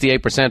that,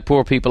 68%.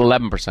 Poor people,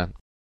 11%.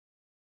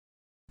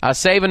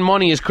 Saving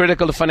money is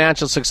critical to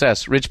financial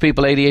success. Rich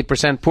people,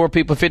 88%. Poor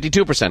people,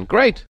 52%.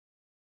 Great.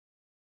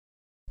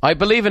 I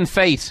believe in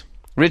fate.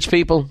 Rich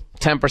people,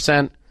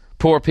 10%.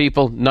 Poor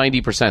people,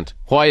 90%.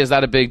 Why is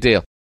that a big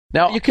deal?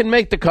 Now, you can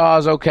make the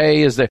cause,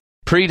 okay, is the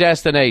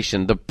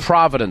predestination, the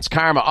providence,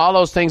 karma, all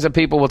those things that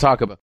people will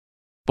talk about.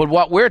 But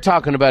what we're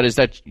talking about is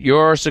that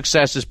your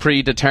success is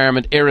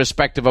predetermined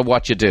irrespective of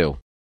what you do.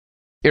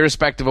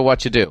 Irrespective of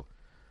what you do.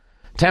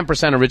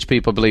 10% of rich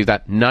people believe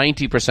that.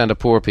 90% of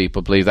poor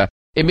people believe that.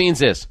 It means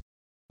this.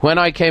 When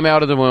I came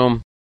out of the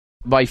womb,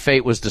 my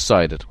fate was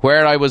decided.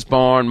 Where I was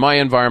born, my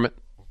environment,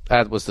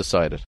 that was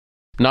decided.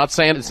 Not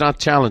saying it's not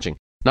challenging.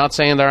 Not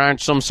saying there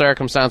aren't some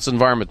circumstances,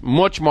 environment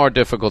much more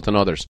difficult than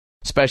others,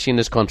 especially in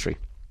this country.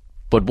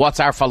 But what's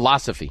our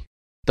philosophy?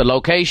 The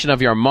location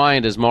of your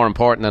mind is more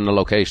important than the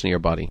location of your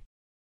body.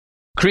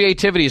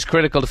 Creativity is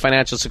critical to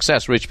financial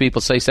success. Rich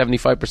people say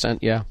 75%,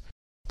 yeah.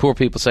 Poor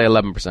people say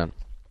 11%.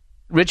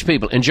 Rich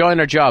people enjoying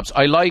their jobs.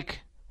 I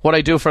like what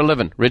I do for a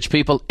living. Rich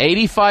people,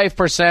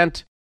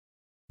 85%.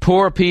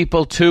 Poor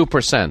people,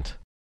 2%.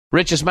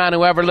 Richest man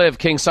who ever lived,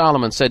 King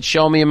Solomon, said,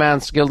 show me a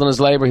man skilled in his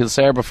labor, he'll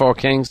serve before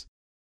kings.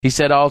 He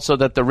said also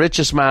that the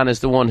richest man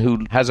is the one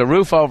who has a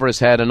roof over his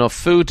head, enough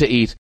food to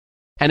eat,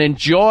 and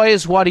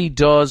enjoys what he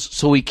does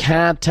so he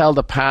can't tell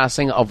the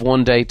passing of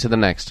one day to the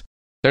next.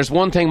 There's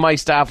one thing my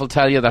staff will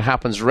tell you that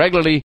happens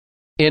regularly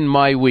in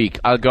my week.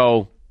 I'll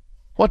go,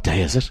 what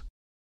day is it?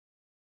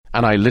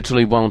 And I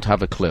literally won't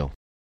have a clue.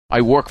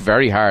 I work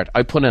very hard.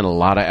 I put in a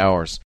lot of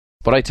hours.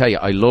 But I tell you,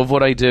 I love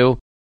what I do.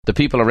 The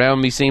people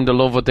around me seem to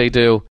love what they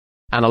do.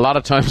 And a lot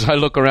of times I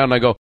look around and I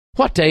go,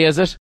 what day is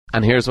it?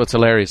 And here's what's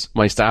hilarious.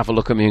 My staff will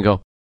look at me and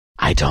go,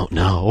 I don't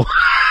know.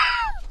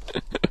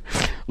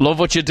 Love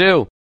what you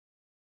do.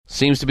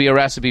 Seems to be a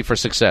recipe for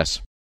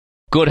success.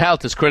 Good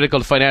health is critical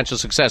to financial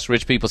success.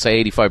 Rich people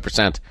say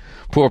 85%.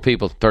 Poor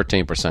people,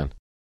 13%.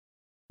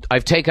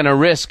 I've taken a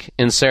risk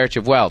in search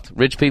of wealth.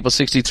 Rich people,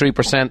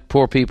 63%.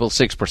 Poor people,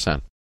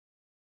 6%.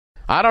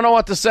 I don't know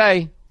what to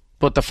say,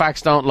 but the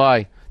facts don't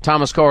lie.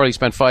 Thomas Corley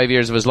spent 5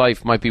 years of his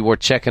life. Might be worth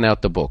checking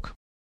out the book.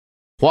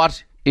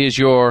 What is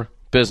your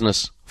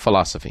business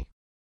philosophy?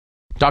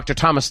 Dr.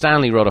 Thomas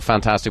Stanley wrote a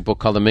fantastic book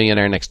called The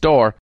Millionaire Next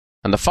Door,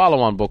 and the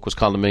follow-on book was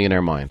called The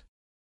Millionaire Mind.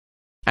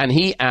 And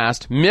he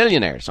asked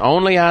millionaires,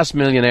 only asked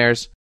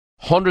millionaires,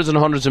 hundreds and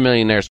hundreds of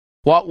millionaires,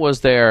 what was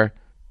their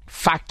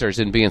factors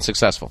in being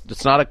successful.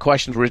 It's not a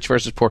question for rich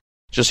versus poor.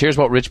 Just here's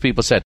what rich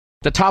people said.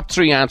 The top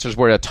three answers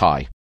were a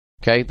tie.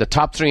 Okay, the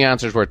top three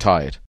answers were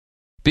tied.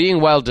 Being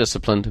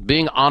well-disciplined,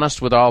 being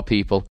honest with all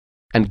people,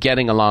 and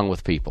getting along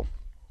with people.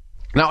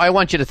 Now, I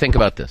want you to think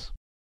about this.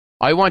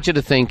 I want you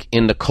to think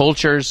in the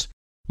cultures,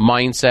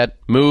 mindset,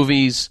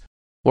 movies,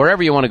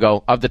 wherever you want to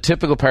go, of the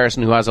typical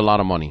person who has a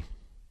lot of money.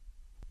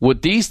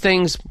 Would these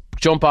things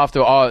jump off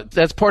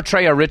let's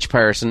portray a rich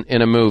person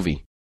in a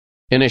movie,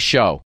 in a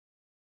show.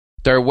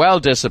 They're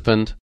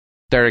well-disciplined,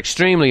 they're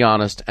extremely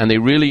honest, and they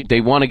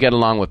want to get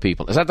along with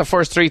people. Is that the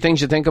first three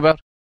things you think about?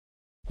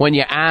 When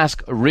you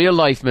ask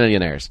real-life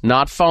millionaires,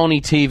 not phony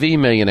TV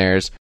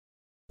millionaires,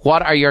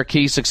 what are your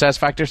key success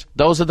factors?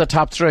 Those are the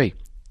top three.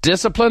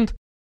 Disciplined,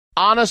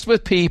 honest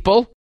with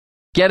people,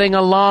 getting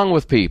along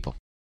with people.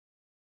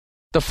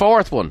 The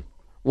fourth one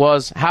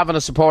was having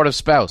a supportive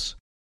spouse.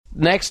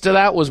 Next to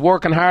that was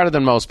working harder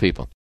than most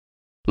people.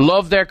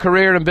 Love their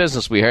career and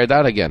business. We heard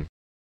that again.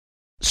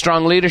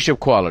 Strong leadership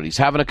qualities,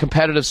 having a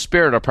competitive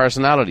spirit or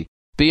personality,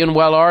 being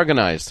well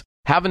organized,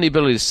 having the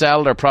ability to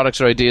sell their products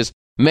or ideas,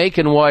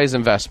 making wise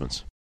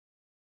investments.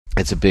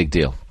 It's a big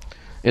deal.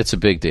 It's a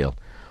big deal.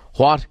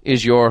 What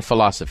is your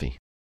philosophy?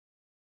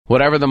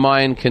 Whatever the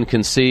mind can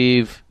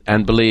conceive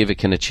and believe it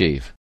can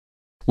achieve.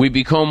 We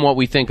become what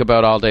we think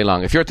about all day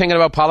long. If you're thinking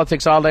about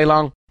politics all day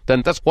long,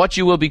 then that's what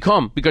you will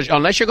become, because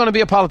unless you're going to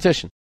be a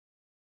politician,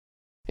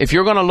 if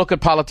you're going to look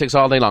at politics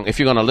all day long, if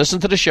you're going to listen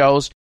to the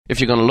shows, if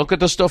you're going to look at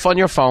the stuff on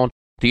your phone,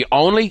 the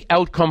only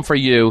outcome for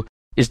you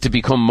is to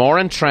become more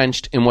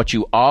entrenched in what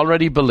you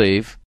already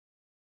believe,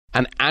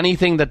 And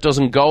anything that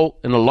doesn't go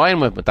in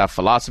alignment with that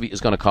philosophy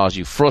is going to cause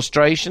you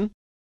frustration,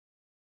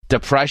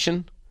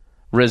 depression,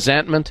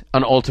 resentment,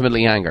 and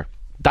ultimately anger.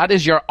 That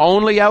is your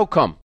only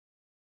outcome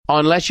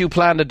unless you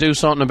plan to do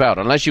something about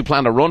it, unless you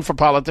plan to run for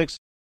politics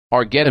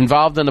or get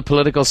involved in the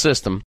political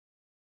system.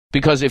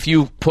 Because if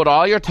you put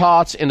all your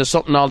thoughts into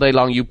something all day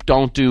long you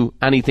don't do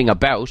anything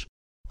about,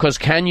 because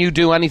can you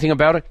do anything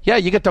about it? Yeah,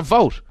 you get to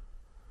vote.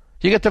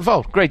 You get to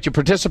vote. Great, you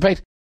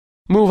participate.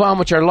 Move on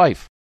with your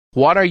life.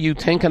 What are you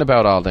thinking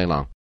about all day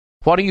long?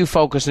 What are you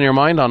focusing your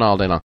mind on all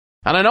day long?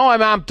 And I know I'm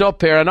amped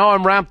up here. I know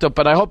I'm ramped up,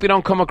 but I hope you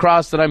don't come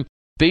across that I'm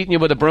beating you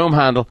with a broom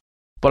handle.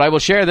 But I will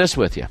share this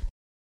with you.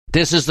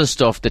 This is the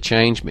stuff that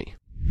changed me.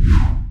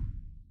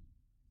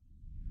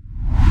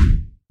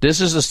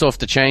 This is the stuff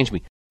that changed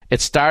me.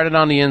 It started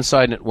on the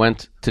inside and it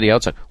went to the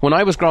outside. When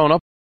I was growing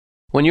up,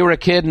 when you were a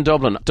kid in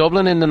Dublin,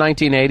 Dublin in the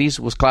 1980s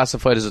was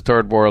classified as a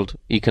third world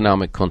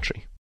economic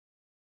country.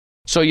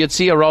 So you'd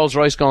see a Rolls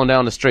Royce going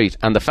down the street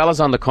and the fellas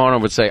on the corner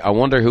would say, I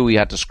wonder who he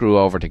had to screw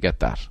over to get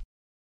that.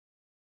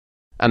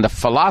 And the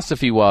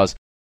philosophy was,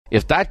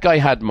 if that guy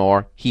had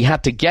more, he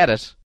had to get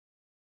it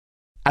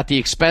at the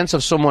expense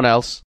of someone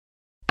else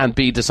and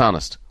be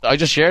dishonest. I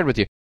just shared with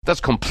you.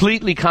 That's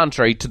completely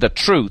contrary to the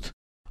truth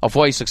of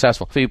why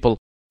successful people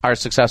are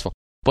successful.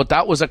 But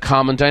that was a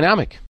common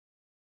dynamic.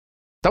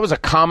 That was a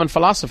common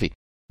philosophy.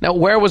 Now,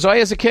 where was I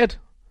as a kid?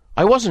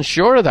 I wasn't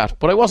sure of that,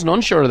 but I wasn't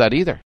unsure of that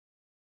either.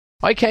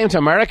 I came to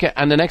America,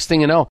 and the next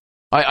thing you know,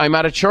 I'm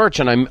at a church,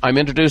 and I'm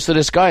introduced to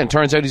this guy, and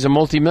turns out he's a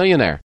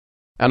multimillionaire.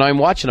 And I'm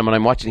watching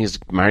him, he's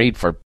married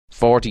for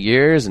 40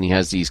 years, and he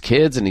has these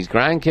kids and these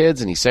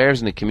grandkids, and he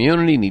serves in the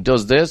community, and he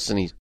does this,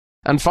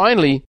 and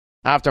finally,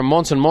 after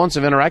months and months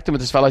of interacting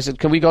with this fellow, I said,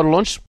 can we go to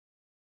lunch?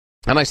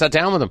 And I sat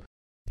down with him.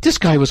 This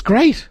guy was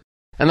great.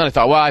 And then I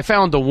thought, well, I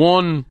found the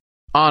one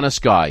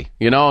honest guy.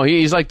 You know,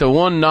 he's like the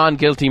one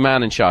non-guilty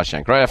man in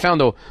Shawshank, right? I found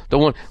the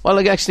one. Well,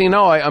 like, actually,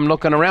 no, I'm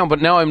looking around,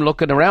 but now I'm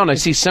looking around. I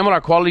see similar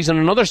qualities in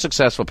another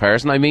successful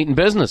person I meet in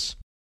business.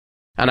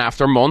 And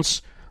after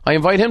months, I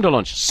invite him to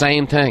lunch.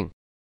 Same thing.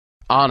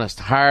 Honest,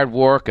 hard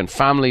work, and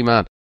family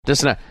man.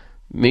 This and that.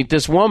 Meet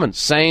this woman.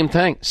 Same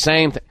thing.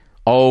 Same thing.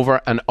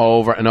 Over and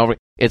over and over.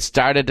 It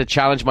started to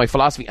challenge my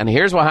philosophy. And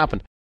here's what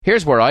happened.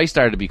 Here's where I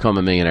started to become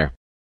a millionaire.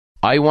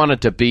 I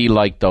wanted to be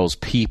like those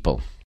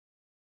people.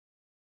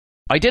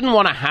 I didn't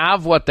want to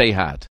have what they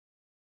had.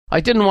 I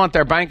didn't want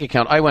their bank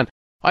account. I want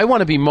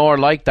to be more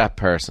like that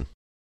person.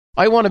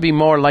 I want to be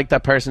more like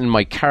that person in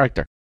my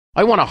character.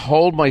 I want to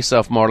hold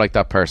myself more like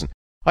that person.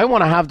 I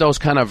want to have those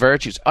kind of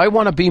virtues. I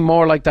want to be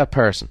more like that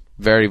person.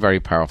 Very, very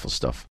powerful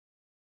stuff.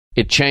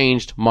 It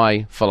changed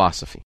my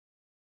philosophy.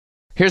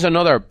 Here's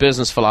another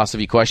business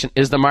philosophy question.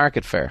 Is the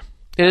market fair?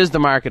 Is the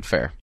market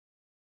fair?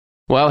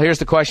 Well, here's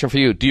the question for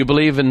you. Do you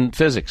believe in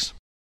physics?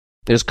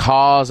 Is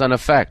cause and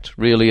effect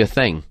really a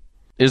thing?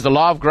 Is the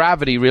law of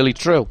gravity really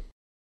true?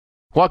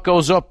 What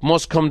goes up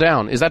must come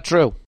down. Is that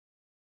true?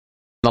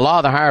 The law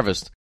of the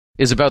harvest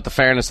is about the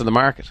fairness of the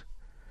market.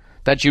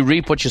 That you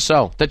reap what you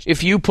sow. That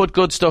if you put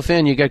good stuff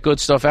in, you get good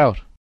stuff out.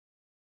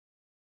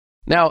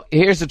 Now,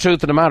 here's the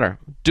truth of the matter.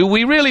 Do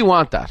we really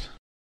want that?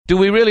 Do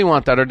we really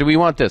want that, or do we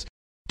want this?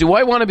 Do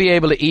I want to be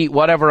able to eat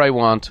whatever I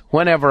want,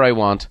 whenever I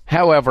want,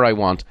 however I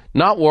want,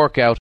 not work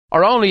out,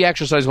 or only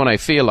exercise when I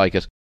feel like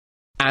it,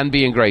 and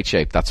be in great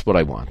shape? That's what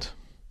I want.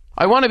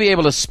 I want to be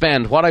able to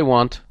spend what I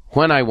want,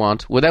 when I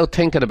want, without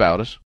thinking about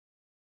it,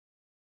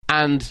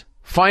 and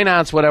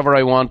finance whatever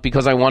I want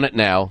because I want it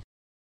now,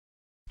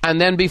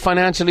 and then be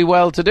financially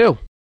well-to-do.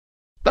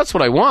 That's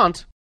what I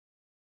want.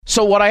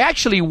 So what I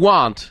actually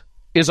want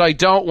is I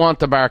don't want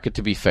the market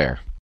to be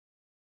fair.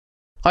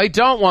 I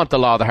don't want the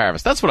law of the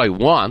harvest. That's what I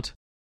want.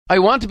 I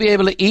want to be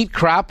able to eat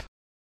crap,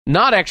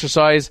 not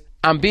exercise,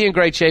 and be in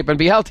great shape and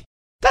be healthy.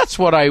 That's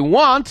what I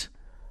want.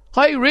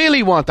 I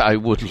really want that. I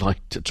would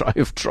like to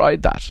have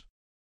tried that.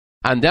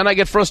 And then I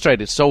get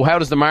frustrated. So how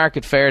does the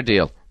market fair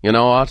deal? You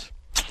know what?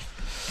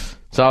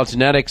 It's all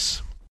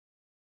genetics.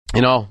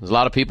 You know, there's a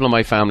lot of people in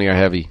my family are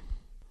heavy.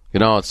 You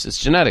know, it's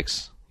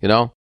genetics, you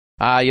know.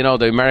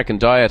 The American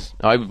diet.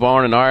 I was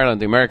born in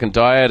Ireland. The American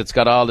diet, it's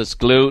got all this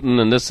gluten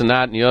and this and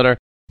that and the other.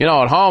 You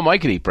know, at home, I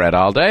could eat bread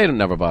all day. It would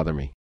never bother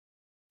me.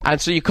 And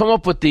so you come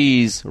up with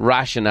these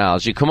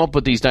rationales. You come up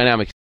with these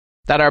dynamics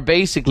that are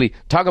basically,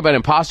 talk about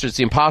imposters, it's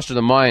the imposter of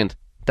the mind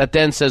that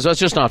then says, oh, it's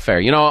just not fair.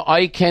 You know,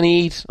 I can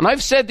eat. And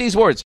I've said these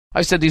words.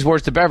 I've said these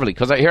words to Beverly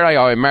because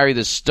I marry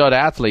this stud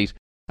athlete.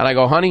 And I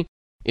go, honey,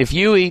 if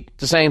you eat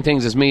the same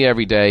things as me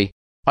every day,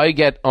 I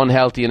get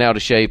unhealthy and out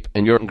of shape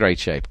and you're in great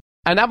shape.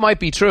 And that might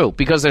be true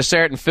because there's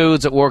certain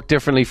foods that work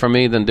differently for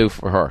me than do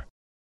for her.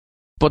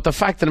 But the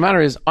fact of the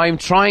matter is I'm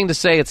trying to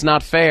say it's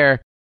not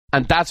fair,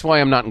 and that's why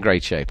I'm not in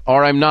great shape,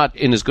 or I'm not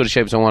in as good a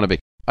shape as I want to be.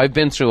 I've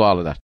been through all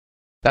of that.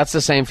 That's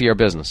the same for your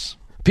business.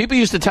 People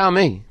used to tell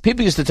me,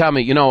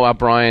 you know,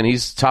 Brian,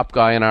 he's top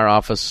guy in our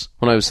office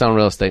when I was selling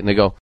real estate, and they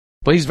go,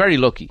 but he's very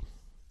lucky.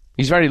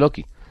 He's very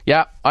lucky.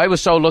 Yeah, I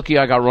was so lucky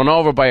I got run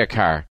over by a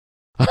car.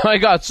 I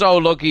got so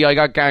lucky I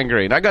got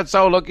gangrene. I got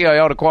so lucky I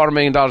owed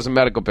 $250,000 in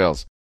medical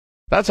bills.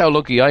 That's how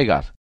lucky I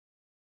got.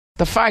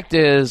 The fact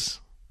is,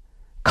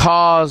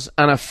 Cause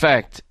and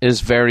effect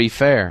is very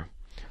fair.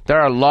 There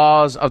are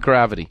laws of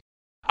gravity.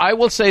 I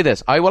will say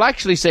this. I will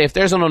actually say if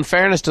there's an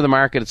unfairness to the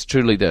market, it's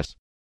truly this.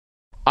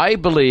 I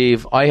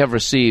believe I have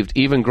received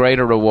even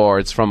greater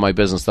rewards from my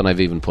business than I've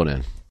even put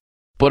in.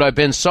 But I've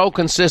been so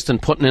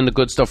consistent putting in the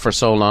good stuff for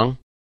so long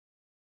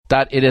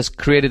that it has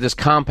created this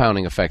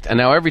compounding effect. And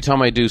now every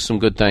time I do some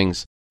good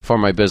things for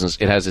my business,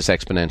 it has this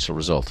exponential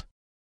result.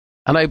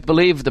 And I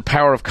believe the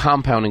power of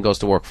compounding goes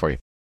to work for you.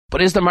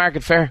 But is the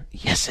market fair?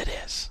 Yes, it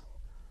is.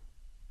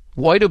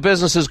 Why do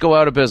businesses go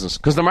out of business?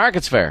 Because the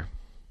market's fair.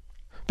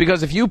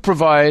 Because if you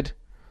provide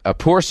a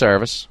poor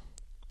service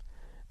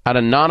at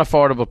a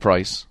non-affordable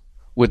price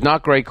with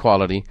not great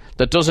quality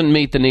that doesn't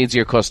meet the needs of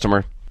your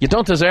customer, you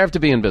don't deserve to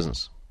be in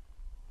business.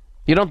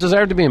 You don't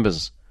deserve to be in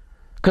business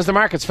because the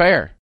market's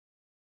fair.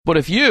 But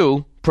if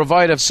you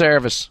provide a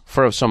service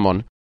for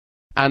someone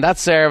and that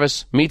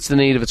service meets the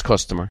need of its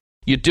customer,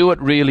 you do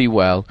it really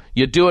well,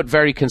 you do it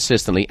very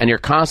consistently, and you're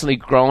constantly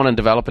growing and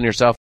developing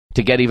yourself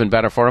to get even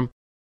better for them,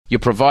 you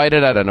provide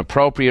it at an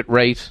appropriate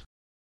rate,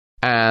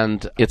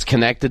 and it's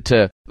connected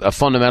to a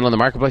fundamental in the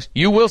marketplace,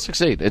 you will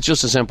succeed. It's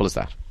just as simple as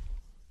that.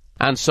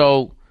 And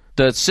so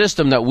the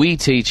system that we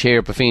teach here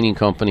at Buffini &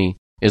 Company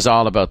is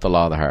all about the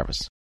law of the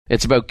harvest.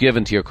 It's about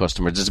giving to your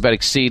customers. It's about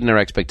exceeding their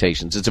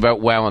expectations. It's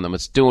about wowing them.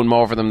 It's doing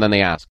more for them than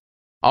they ask.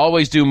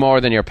 Always do more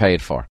than you're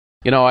paid for.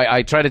 You know,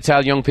 I try to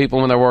tell young people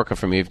when they're working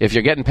for me, if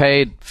you're getting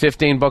paid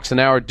 $15 an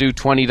hour, do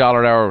 $20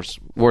 hours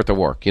worth of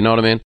work. You know what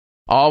I mean?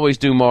 Always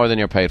do more than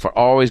you're paid for.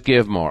 Always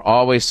give more.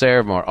 Always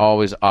serve more.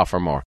 Always offer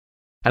more.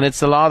 And it's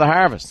the law of the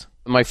harvest.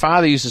 My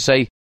father used to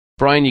say,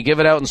 Brian, you give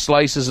it out in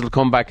slices, it'll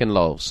come back in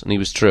loaves. And he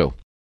was true.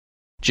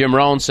 Jim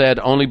Rohn said,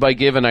 only by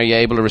giving are you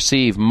able to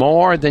receive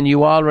more than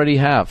you already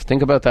have.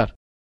 Think about that.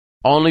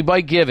 Only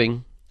by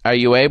giving are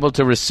you able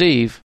to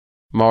receive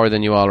more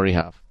than you already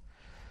have.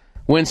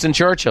 Winston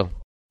Churchill,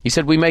 he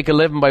said, we make a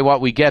living by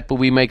what we get, but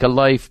we make a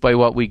life by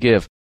what we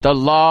give. The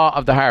law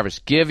of the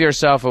harvest. Give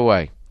yourself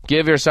away.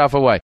 Give yourself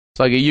away. It's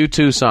like a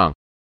U2 song.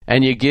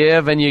 And you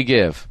give and you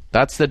give.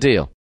 That's the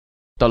deal.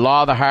 The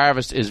law of the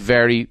harvest is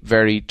very,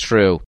 very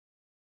true.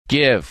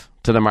 Give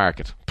to the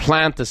market.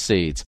 Plant the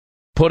seeds.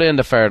 Put in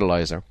the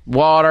fertilizer.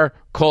 Water,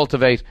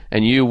 cultivate,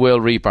 and you will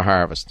reap a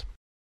harvest.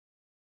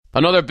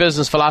 Another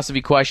business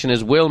philosophy question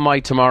is, will my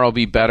tomorrow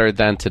be better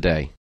than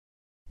today?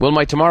 Will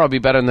my tomorrow be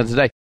better than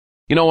today?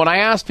 You know, when I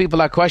ask people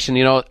that question,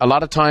 you know, a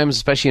lot of times,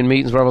 especially in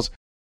meetings,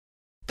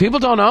 people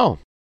don't know.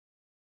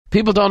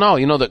 People don't know.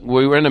 You know, that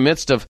we're in the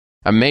midst of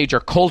a major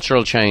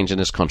cultural change in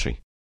this country.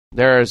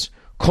 There's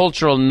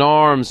cultural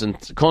norms and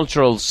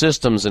cultural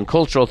systems and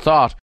cultural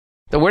thought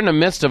that we're in the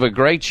midst of a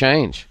great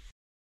change.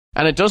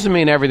 And it doesn't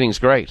mean everything's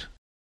great.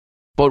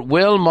 But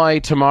will my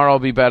tomorrow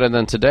be better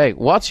than today?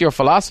 What's your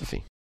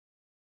philosophy?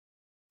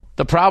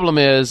 The problem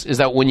is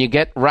that when you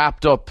get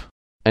wrapped up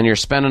and you're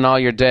spending all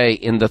your day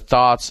in the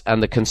thoughts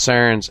and the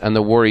concerns and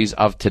the worries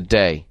of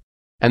today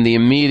and the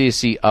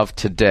immediacy of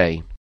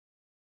today,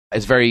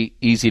 it's very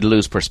easy to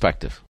lose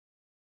perspective.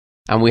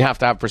 And we have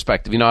to have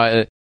perspective. You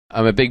know,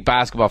 I'm a big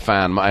basketball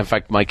fan. In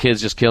fact, my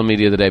kids just killed me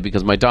the other day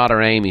because my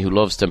daughter Amy, who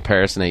loves to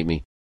impersonate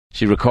me,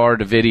 she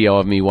recorded a video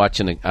of me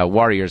watching a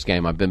Warriors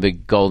game. I've been a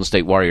big Golden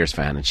State Warriors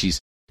fan, and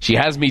she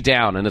has me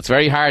down, and it's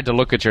very hard to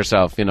look at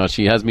yourself. You know,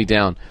 she has me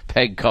down,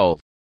 peg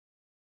cold.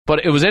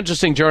 But it was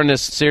interesting during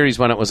this series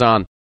when it was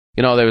on.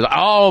 You know, there was,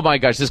 oh my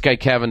gosh, this guy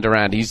Kevin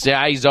Durant, he's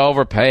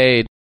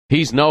overpaid.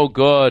 He's no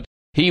good.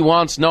 He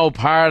wants no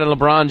part of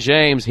LeBron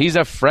James. He's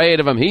afraid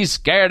of him. He's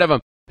scared of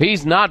him.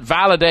 He's not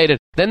validated.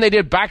 Then they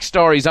did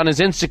backstories on his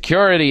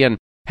insecurity and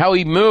how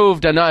he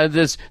moved and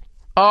this.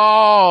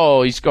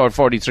 Oh, he scored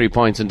 43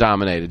 points and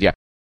dominated. Yeah.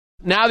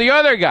 Now the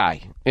other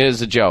guy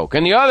is a joke.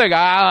 And the other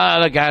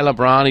guy, the guy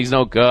LeBron, he's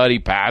no good. He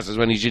passes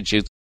when he should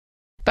shoot.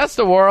 That's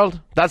the world.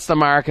 That's the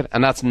market.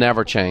 And that's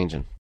never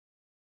changing.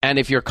 And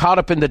if you're caught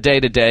up in the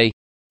day-to-day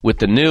with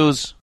the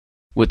news,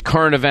 with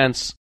current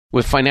events,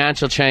 with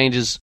financial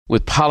changes,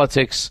 with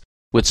politics,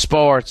 with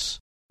sports,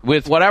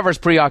 with whatever's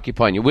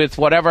preoccupying you, with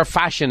whatever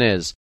fashion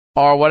is,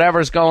 or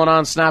whatever's going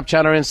on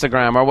Snapchat or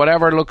Instagram, or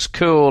whatever looks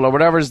cool, or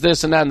whatever's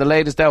this and that, and the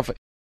latest outfit,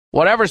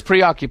 whatever's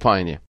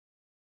preoccupying you,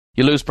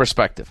 you lose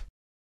perspective.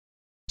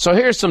 So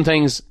here's some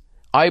things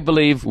I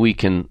believe we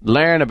can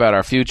learn about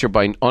our future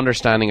by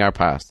understanding our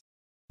past.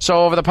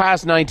 So over the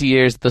past 90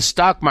 years, the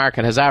stock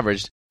market has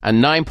averaged a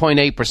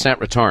 9.8%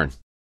 return.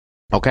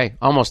 Okay,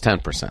 almost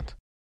 10%.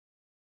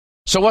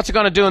 So what's it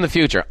going to do in the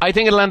future? I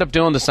think it'll end up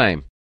doing the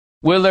same.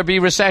 Will there be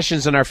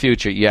recessions in our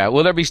future? Yeah.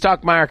 Will there be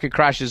stock market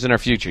crashes in our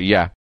future?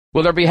 Yeah.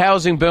 Will there be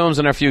housing booms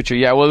in our future?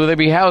 Yeah. Will there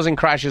be housing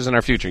crashes in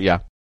our future? Yeah.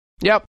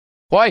 Yep.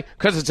 Why?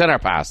 Because it's in our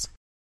past.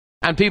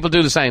 And people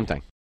do the same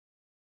thing.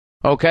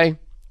 Okay?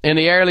 In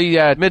the early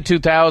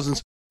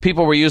mid-2000s,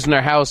 people were using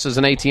their house as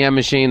an ATM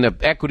machine. The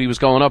equity was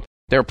going up.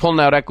 They were pulling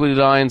out equity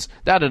lines.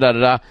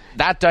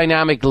 That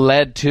dynamic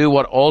led to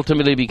what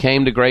ultimately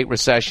became the Great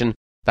Recession.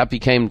 That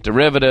became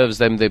derivatives.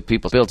 Then the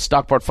people built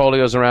stock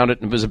portfolios around it,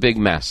 and it was a big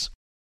mess.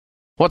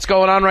 What's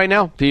going on right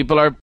now? People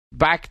are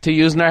back to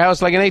using their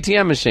house like an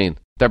ATM machine.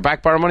 They're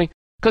back borrowing money.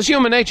 Because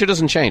human nature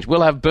doesn't change.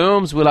 We'll have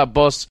booms, we'll have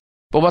busts,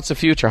 but what's the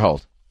future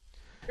hold?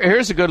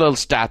 Here's a good little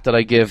stat that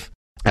I give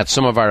at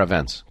some of our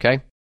events,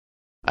 okay?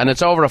 And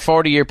it's over a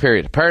 40-year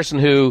period. A person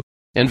who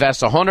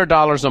invests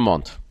 $100 a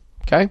month,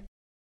 okay?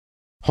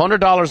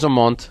 $100 a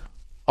month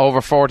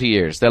over 40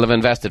 years. They'll have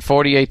invested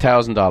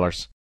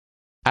 $48,000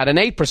 at an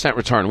 8%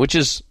 return, which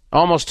is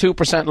almost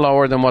 2%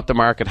 lower than what the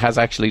market has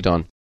actually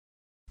done.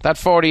 That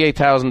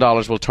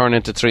 $48,000 will turn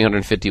into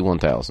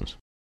 $351,000.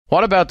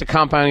 What about the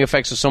compounding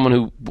effects of someone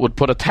who would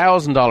put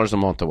 $1,000 a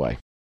month away?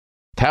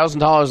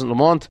 $1,000 a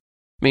month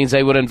means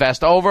they would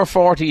invest over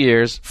 40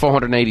 years,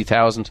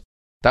 $480,000.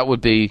 That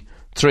would be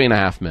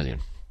 $3.5 million.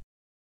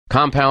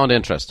 Compound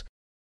interest.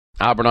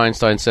 Albert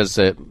Einstein says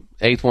the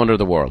eighth wonder of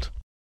the world.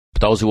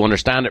 But those who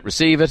understand it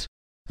receive it,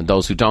 and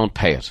those who don't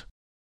pay it.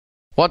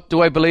 What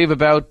do I believe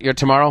about your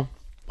tomorrow?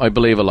 I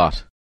believe a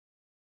lot.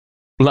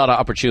 A lot of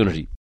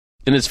opportunity.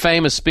 In his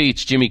famous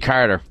speech, Jimmy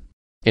Carter,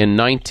 in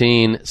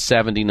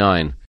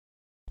 1979,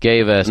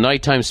 gave a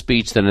nighttime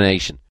speech to the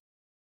nation.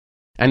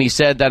 And he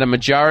said that a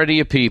majority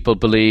of people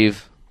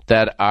believe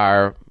that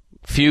our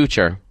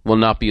future will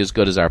not be as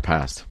good as our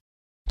past.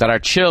 That our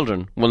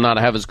children will not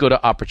have as good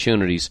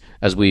opportunities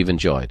as we've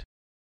enjoyed.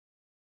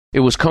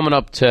 It was coming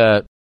up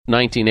to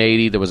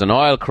 1980. There was an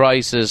oil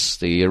crisis,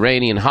 the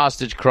Iranian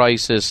hostage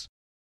crisis,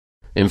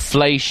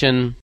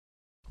 inflation,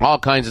 all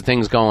kinds of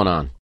things going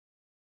on.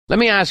 Let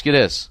me ask you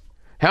this.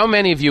 How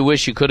many of you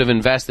wish you could have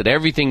invested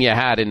everything you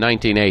had in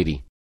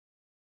 1980?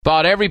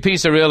 Bought every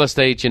piece of real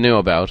estate you knew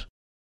about,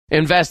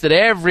 invested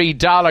every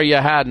dollar you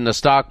had in the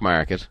stock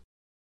market,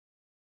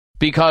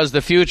 because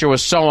the future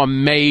was so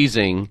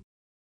amazing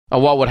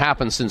of what would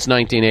happen since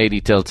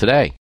 1980 till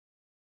today.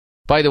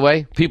 By the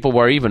way, people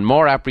were even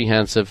more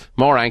apprehensive,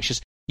 more anxious.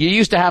 You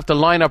used to have to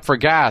line up for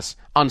gas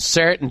on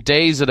certain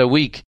days of the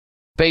week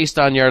based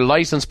on your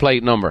license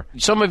plate number.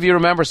 Some of you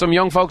remember, some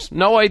young folks,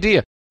 no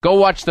idea. Go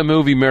watch the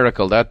movie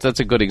Miracle. That's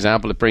a good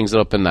example. It brings it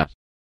up in that.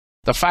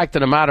 The fact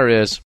of the matter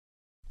is,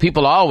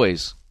 people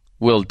always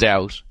will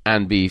doubt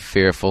and be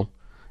fearful,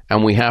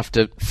 and we have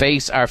to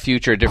face our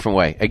future a different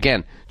way.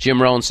 Again, Jim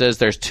Rohn says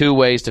there's two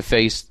ways to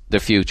face the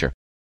future.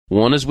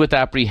 One is with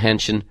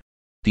apprehension.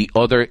 The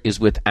other is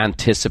with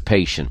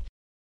anticipation.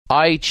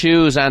 I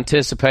choose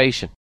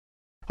anticipation.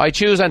 I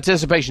choose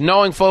anticipation,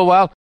 knowing full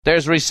well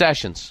there's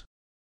recessions.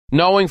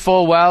 Knowing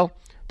full well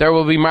there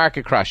will be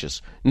market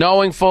crashes.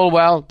 Knowing full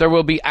well there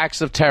will be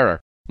acts of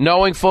terror.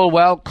 Knowing full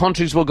well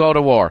countries will go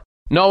to war.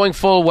 Knowing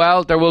full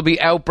well there will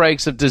be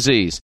outbreaks of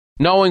disease.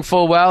 Knowing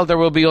full well there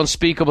will be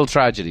unspeakable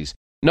tragedies.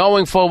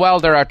 Knowing full well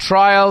there are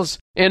trials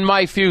in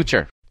my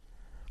future.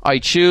 I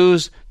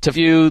choose to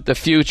view the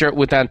future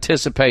with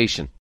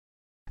anticipation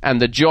and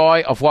the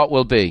joy of what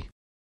will be.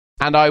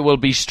 And I will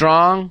be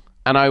strong,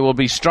 and I will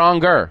be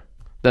stronger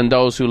than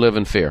those who live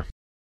in fear.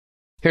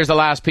 Here's the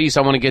last piece.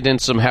 I want to get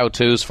into some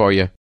how-tos for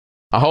you.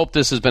 I hope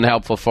this has been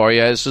helpful for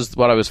you. This is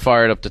what I was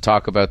fired up to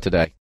talk about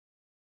today.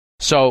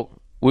 So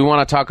we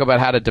want to talk about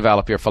how to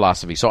develop your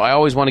philosophy. So I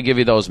always want to give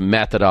you those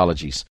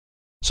methodologies.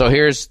 So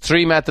here's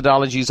 3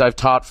 methodologies I've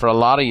taught for a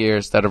lot of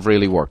years that have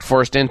really worked.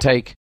 First,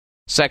 intake.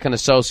 Second,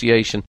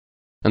 association.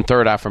 And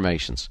third,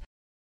 affirmations.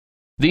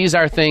 These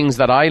are things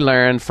that I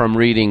learned from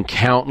reading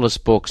countless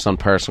books on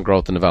personal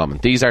growth and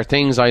development. These are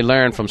things I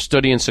learned from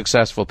studying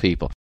successful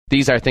people.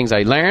 These are things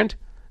I learned.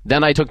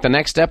 Then I took the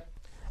next step.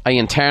 I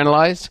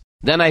internalized.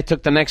 Then I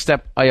took the next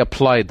step. I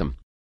applied them.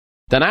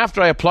 Then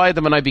after I applied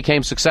them and I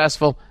became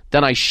successful,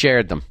 then I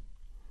shared them.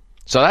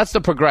 So that's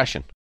the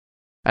progression.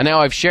 And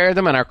now I've shared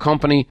them, and our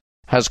company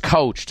has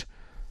coached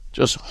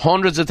just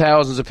hundreds of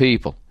thousands of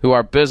people who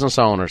are business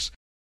owners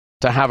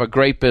to have a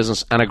great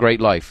business and a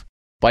great life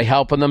by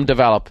helping them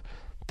develop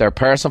their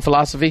personal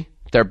philosophy,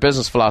 their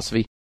business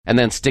philosophy, and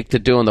then stick to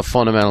doing the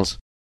fundamentals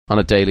on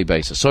a daily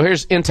basis. So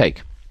here's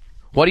intake.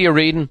 What are you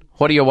reading?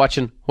 What are you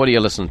watching? What are you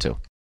listening to?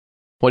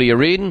 What are you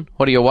reading?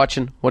 What are you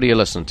watching? What are you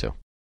listening to?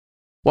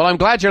 Well, I'm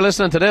glad you're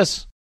listening to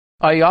this.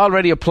 I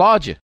already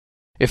applaud you.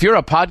 If you're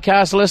a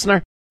podcast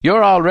listener,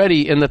 you're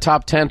already in the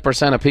top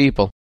 10% of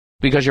people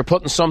because you're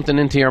putting something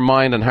into your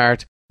mind and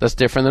heart that's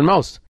different than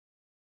most.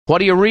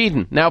 What are you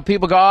reading? Now,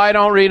 people go, I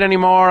don't read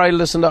anymore. I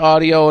listen to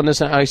audio and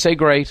this. And I say,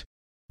 great.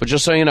 But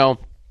just so you know,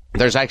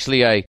 there's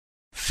actually a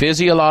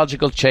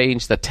physiological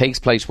change that takes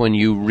place when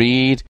you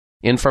read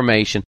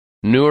information.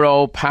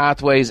 Neural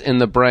pathways in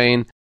the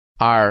brain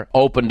are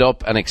opened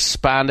up and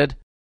expanded.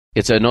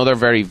 It's another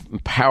very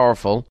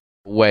powerful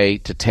way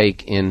to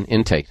take in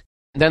intake.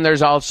 Then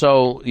there's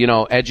also,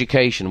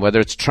 education, whether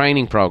it's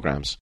training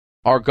programs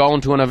or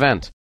going to an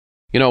event.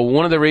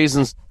 One of the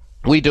reasons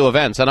we do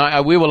events,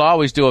 and we will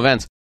always do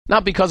events,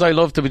 not because I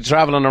love to be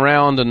traveling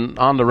around and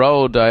on the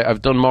road.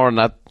 I've done more than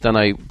that than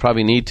I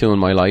probably need to in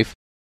my life.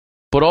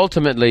 But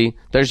ultimately,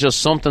 there's just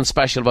something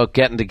special about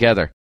getting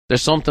together.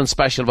 There's something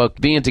special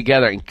about being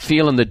together and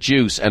feeling the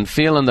juice and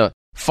feeling the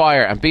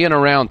fire and being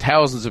around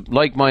thousands of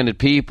like-minded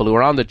people who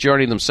are on the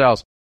journey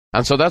themselves.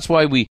 And so that's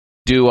why we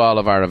do all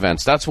of our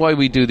events. That's why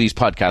we do these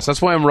podcasts.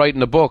 That's why I'm writing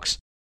the books.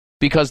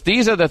 Because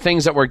these are the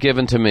things that were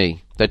given to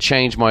me that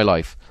changed my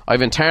life.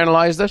 I've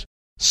internalized it,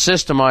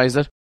 systemized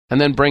it,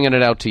 and then bringing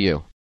it out to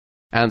you.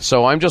 And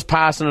so I'm just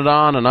passing it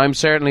on, and I'm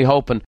certainly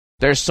hoping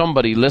there's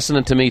somebody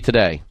listening to me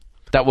today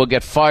that will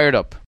get fired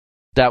up,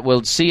 that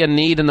will see a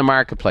need in the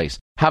marketplace,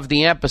 have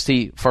the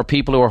empathy for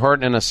people who are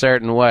hurting in a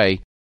certain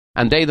way,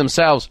 and they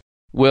themselves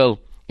will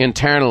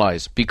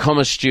internalize, become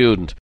a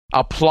student,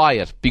 apply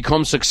it,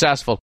 become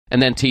successful,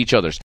 and then teach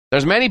others.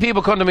 There's many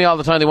people come to me all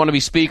the time, they want to be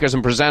speakers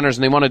and presenters,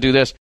 and they want to do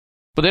this,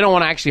 but they don't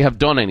want to actually have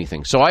done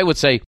anything. So I would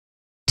say,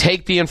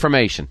 take the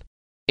information,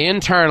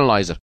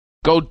 internalize it,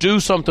 go do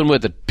something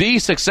with it, be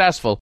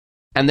successful,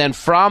 and then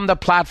from the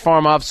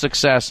platform of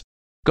success,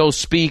 go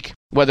speak,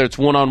 whether it's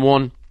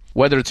one-on-one,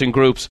 whether it's in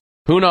groups.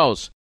 Who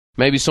knows?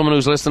 Maybe someone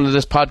who's listening to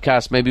this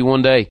podcast, maybe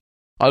one day,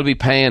 I'll be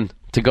paying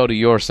to go to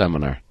your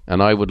seminar,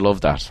 and I would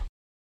love that.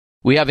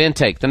 We have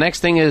intake. The next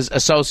thing is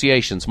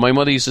associations. My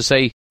mother used to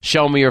say,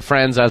 show me your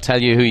friends, I'll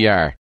tell you who you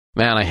are.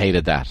 Man, I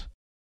hated that.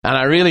 And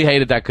I really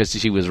hated that because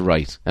she was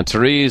right. And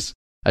Therese,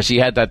 she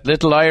had that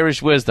little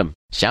Irish wisdom.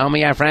 Show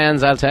me your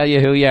friends, I'll tell you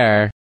who you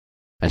are.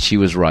 And she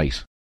was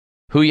right.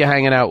 Who are you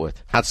hanging out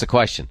with? That's the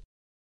question.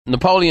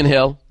 Napoleon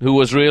Hill, who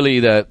was really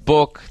the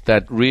book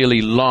that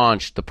really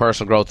launched the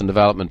personal growth and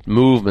development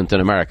movement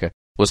in America,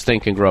 was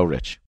Think and Grow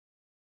Rich.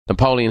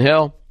 Napoleon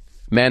Hill,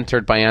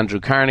 mentored by Andrew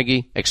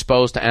Carnegie,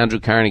 exposed to Andrew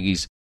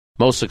Carnegie's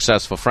most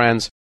successful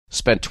friends,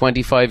 spent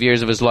 25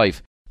 years of his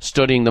life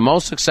studying the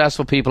most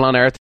successful people on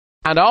earth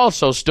and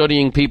also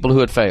studying people who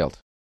had failed.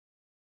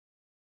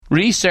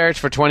 Researched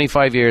for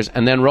 25 years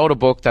and then wrote a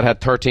book that had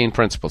 13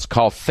 principles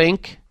called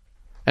Think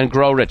and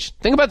Grow Rich.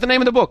 Think about the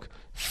name of the book.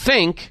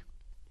 Think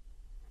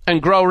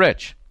and Grow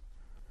Rich.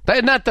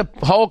 Isn't that the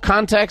whole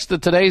context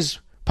of today's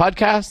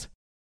podcast?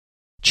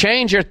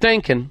 Change your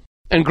thinking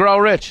and grow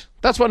rich.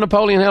 That's what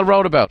Napoleon Hill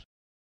wrote about.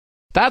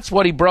 That's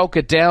what he broke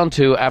it down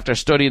to after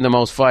studying the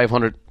most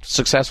 500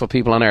 successful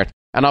people on earth.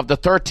 And of the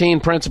 13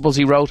 principles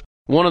he wrote,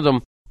 one of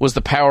them was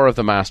the power of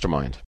the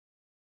mastermind.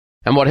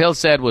 And what Hill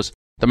said was,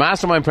 the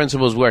mastermind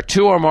principle is where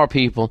two or more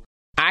people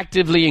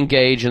actively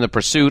engage in the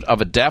pursuit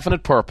of a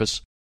definite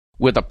purpose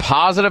with a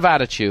positive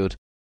attitude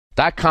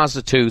that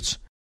constitutes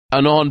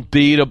an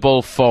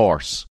unbeatable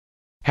force.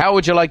 How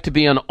would you like to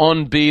be an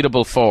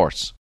unbeatable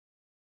force?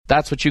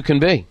 That's what you can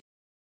be.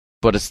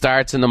 But it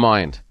starts in the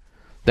mind.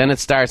 Then it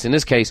starts, in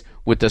this case,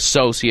 with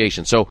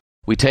association. So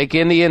we take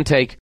in the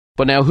intake,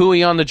 but now who are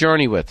you on the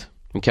journey with?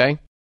 Okay?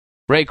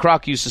 Ray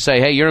Kroc used to say,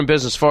 hey, you're in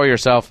business for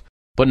yourself,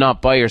 but not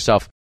by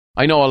yourself.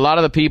 I know a lot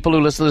of the people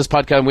who listen to this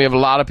podcast, and we have a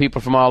lot of people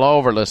from all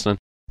over listening,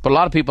 but a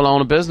lot of people own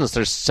a business.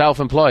 They're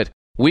self-employed.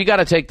 We got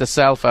to take the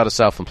self out of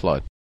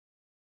self-employed.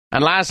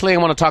 And lastly, I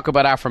want to talk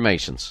about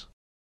affirmations.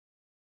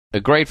 A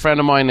great friend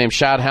of mine named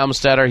Shad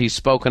Helmstetter, he's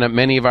spoken at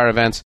many of our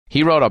events.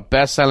 He wrote a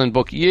best-selling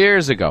book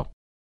years ago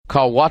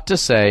called What to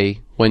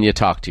Say When You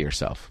Talk to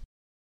Yourself.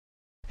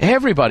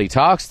 Everybody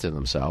talks to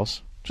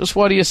themselves. Just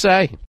what do you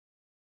say?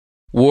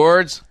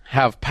 Words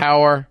have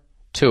power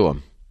to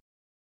them.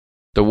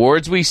 The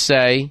words we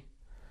say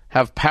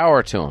have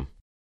power to them.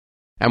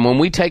 And when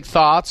we take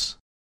thoughts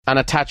and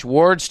attach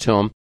words to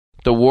them,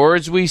 the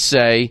words we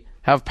say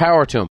have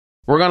power to them.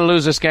 We're going to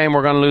lose this game,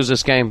 we're going to lose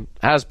this game,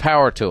 has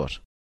power to it.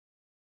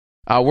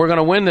 We're going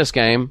to win this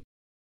game,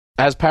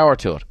 has power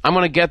to it. I'm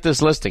going to get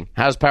this listing,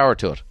 has power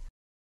to it.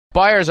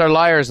 Buyers are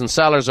liars and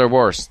sellers are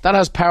worse. That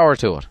has power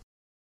to it.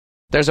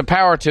 There's a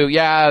power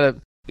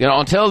to,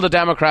 until the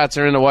Democrats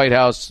are in the White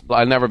House,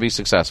 I'll never be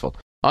successful.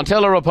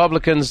 Until the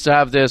Republicans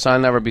have this, I'll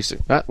never be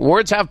successful.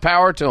 Words have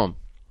power to them.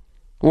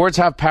 Words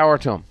have power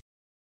to them.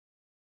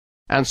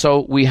 And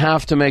so we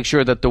have to make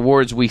sure that the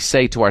words we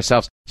say to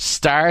ourselves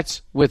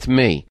starts with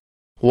me.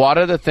 What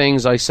are the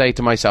things I say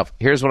to myself?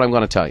 Here's what I'm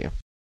going to tell you.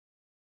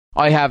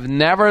 I have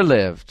never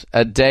lived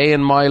a day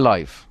in my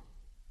life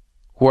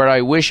where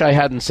I wish I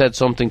hadn't said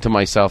something to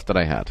myself that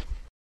I had.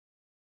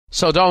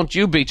 So don't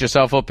you beat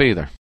yourself up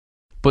either.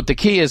 But the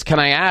key is, can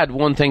I add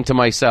one thing to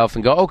myself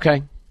and go,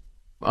 okay,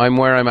 I'm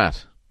where I'm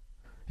at.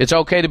 It's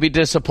okay to be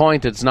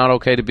disappointed. It's not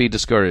okay to be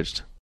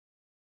discouraged.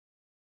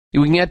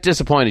 You can get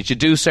disappointed. You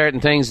do certain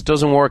things, it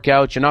doesn't work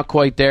out, you're not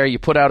quite there, you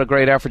put out a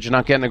great effort, you're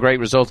not getting a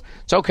great result.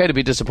 It's okay to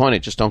be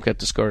disappointed, just don't get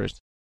discouraged.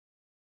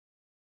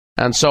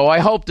 And so I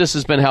hope this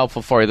has been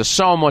helpful for you. There's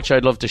so much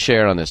I'd love to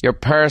share on this. Your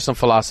personal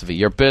philosophy,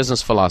 your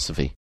business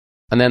philosophy,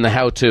 and then the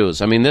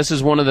how-tos. I mean, this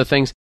is one of the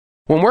things,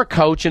 when we're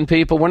coaching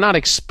people, we're not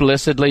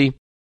explicitly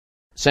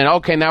saying,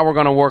 okay, now we're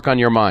going to work on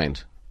your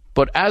mind.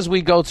 But as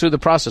we go through the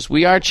process,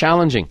 we are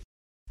challenging.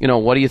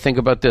 What do you think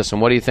about this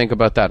and what do you think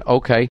about that?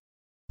 Okay,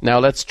 now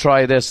let's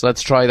try this,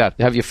 let's try that.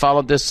 Have you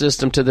followed this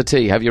system to the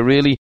T? Have you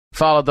really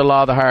followed the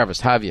law of the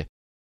harvest? Have you?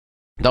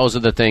 Those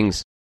are the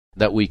things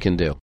that we can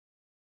do.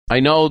 I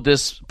know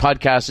this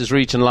podcast is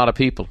reaching a lot of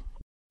people.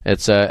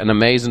 It's an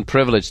amazing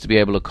privilege to be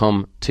able to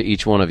come to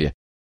each one of you.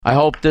 I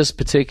hope this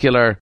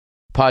particular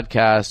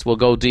podcast will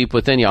go deep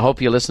within you. I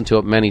hope you listen to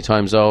it many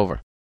times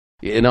over.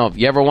 If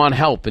you ever want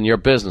help in your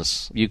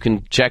business, you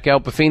can check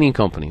out Buffini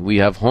Company. We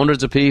have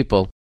hundreds of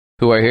people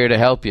who are here to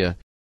help you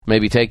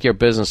maybe take your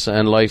business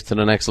and life to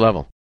the next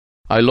level.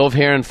 I love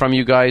hearing from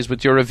you guys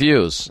with your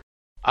reviews.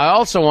 I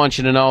also want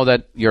you to know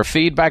that your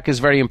feedback is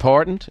very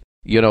important.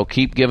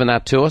 keep giving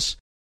that to us.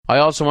 I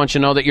also want you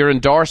to know that your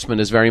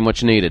endorsement is very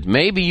much needed.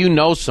 Maybe you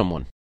know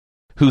someone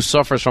who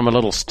suffers from a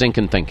little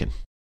stinking thinking.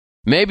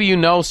 Maybe you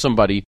know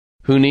somebody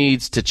who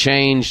needs to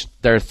change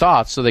their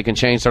thoughts so they can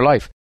change their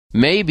life.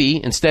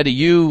 Maybe instead of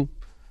you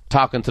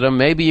talking to them,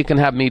 maybe you can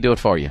have me do it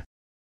for you.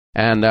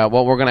 And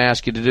what we're going to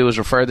ask you to do is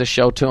refer this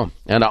show to them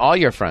and all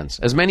your friends,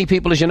 as many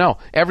people as you know,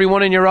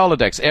 everyone in your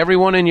Rolodex,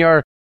 everyone in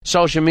your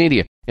social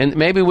media. And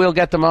maybe we'll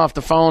get them off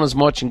the phone as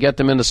much and get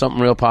them into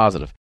something real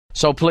positive.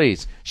 So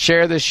please,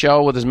 share this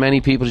show with as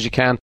many people as you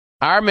can.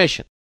 Our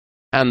mission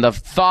and the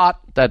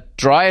thought that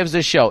drives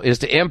this show is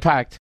to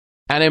impact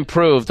and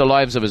improve the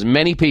lives of as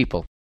many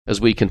people as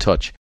we can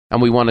touch.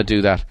 And we want to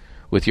do that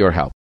with your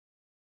help.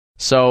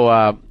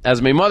 So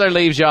as my mother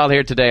leaves y'all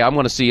here today, I'm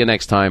going to see you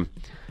next time.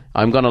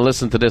 I'm going to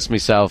listen to this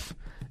myself,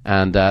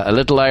 and a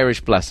little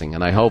Irish blessing.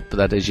 And I hope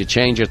that as you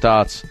change your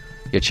thoughts,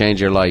 you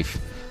change your life,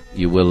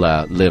 you will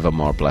live a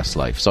more blessed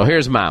life. So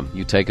here's Ma'am.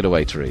 You take it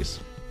away, Therese.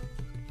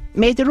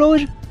 May the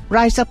road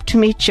rise up to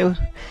meet you,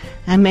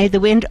 and may the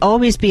wind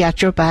always be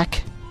at your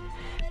back.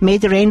 May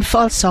the rain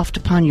fall soft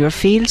upon your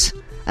fields,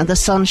 and the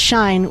sun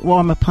shine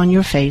warm upon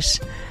your face.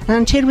 And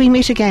until we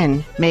meet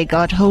again, may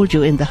God hold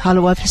you in the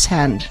hollow of his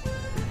hand.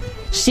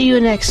 See you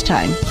next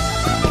time.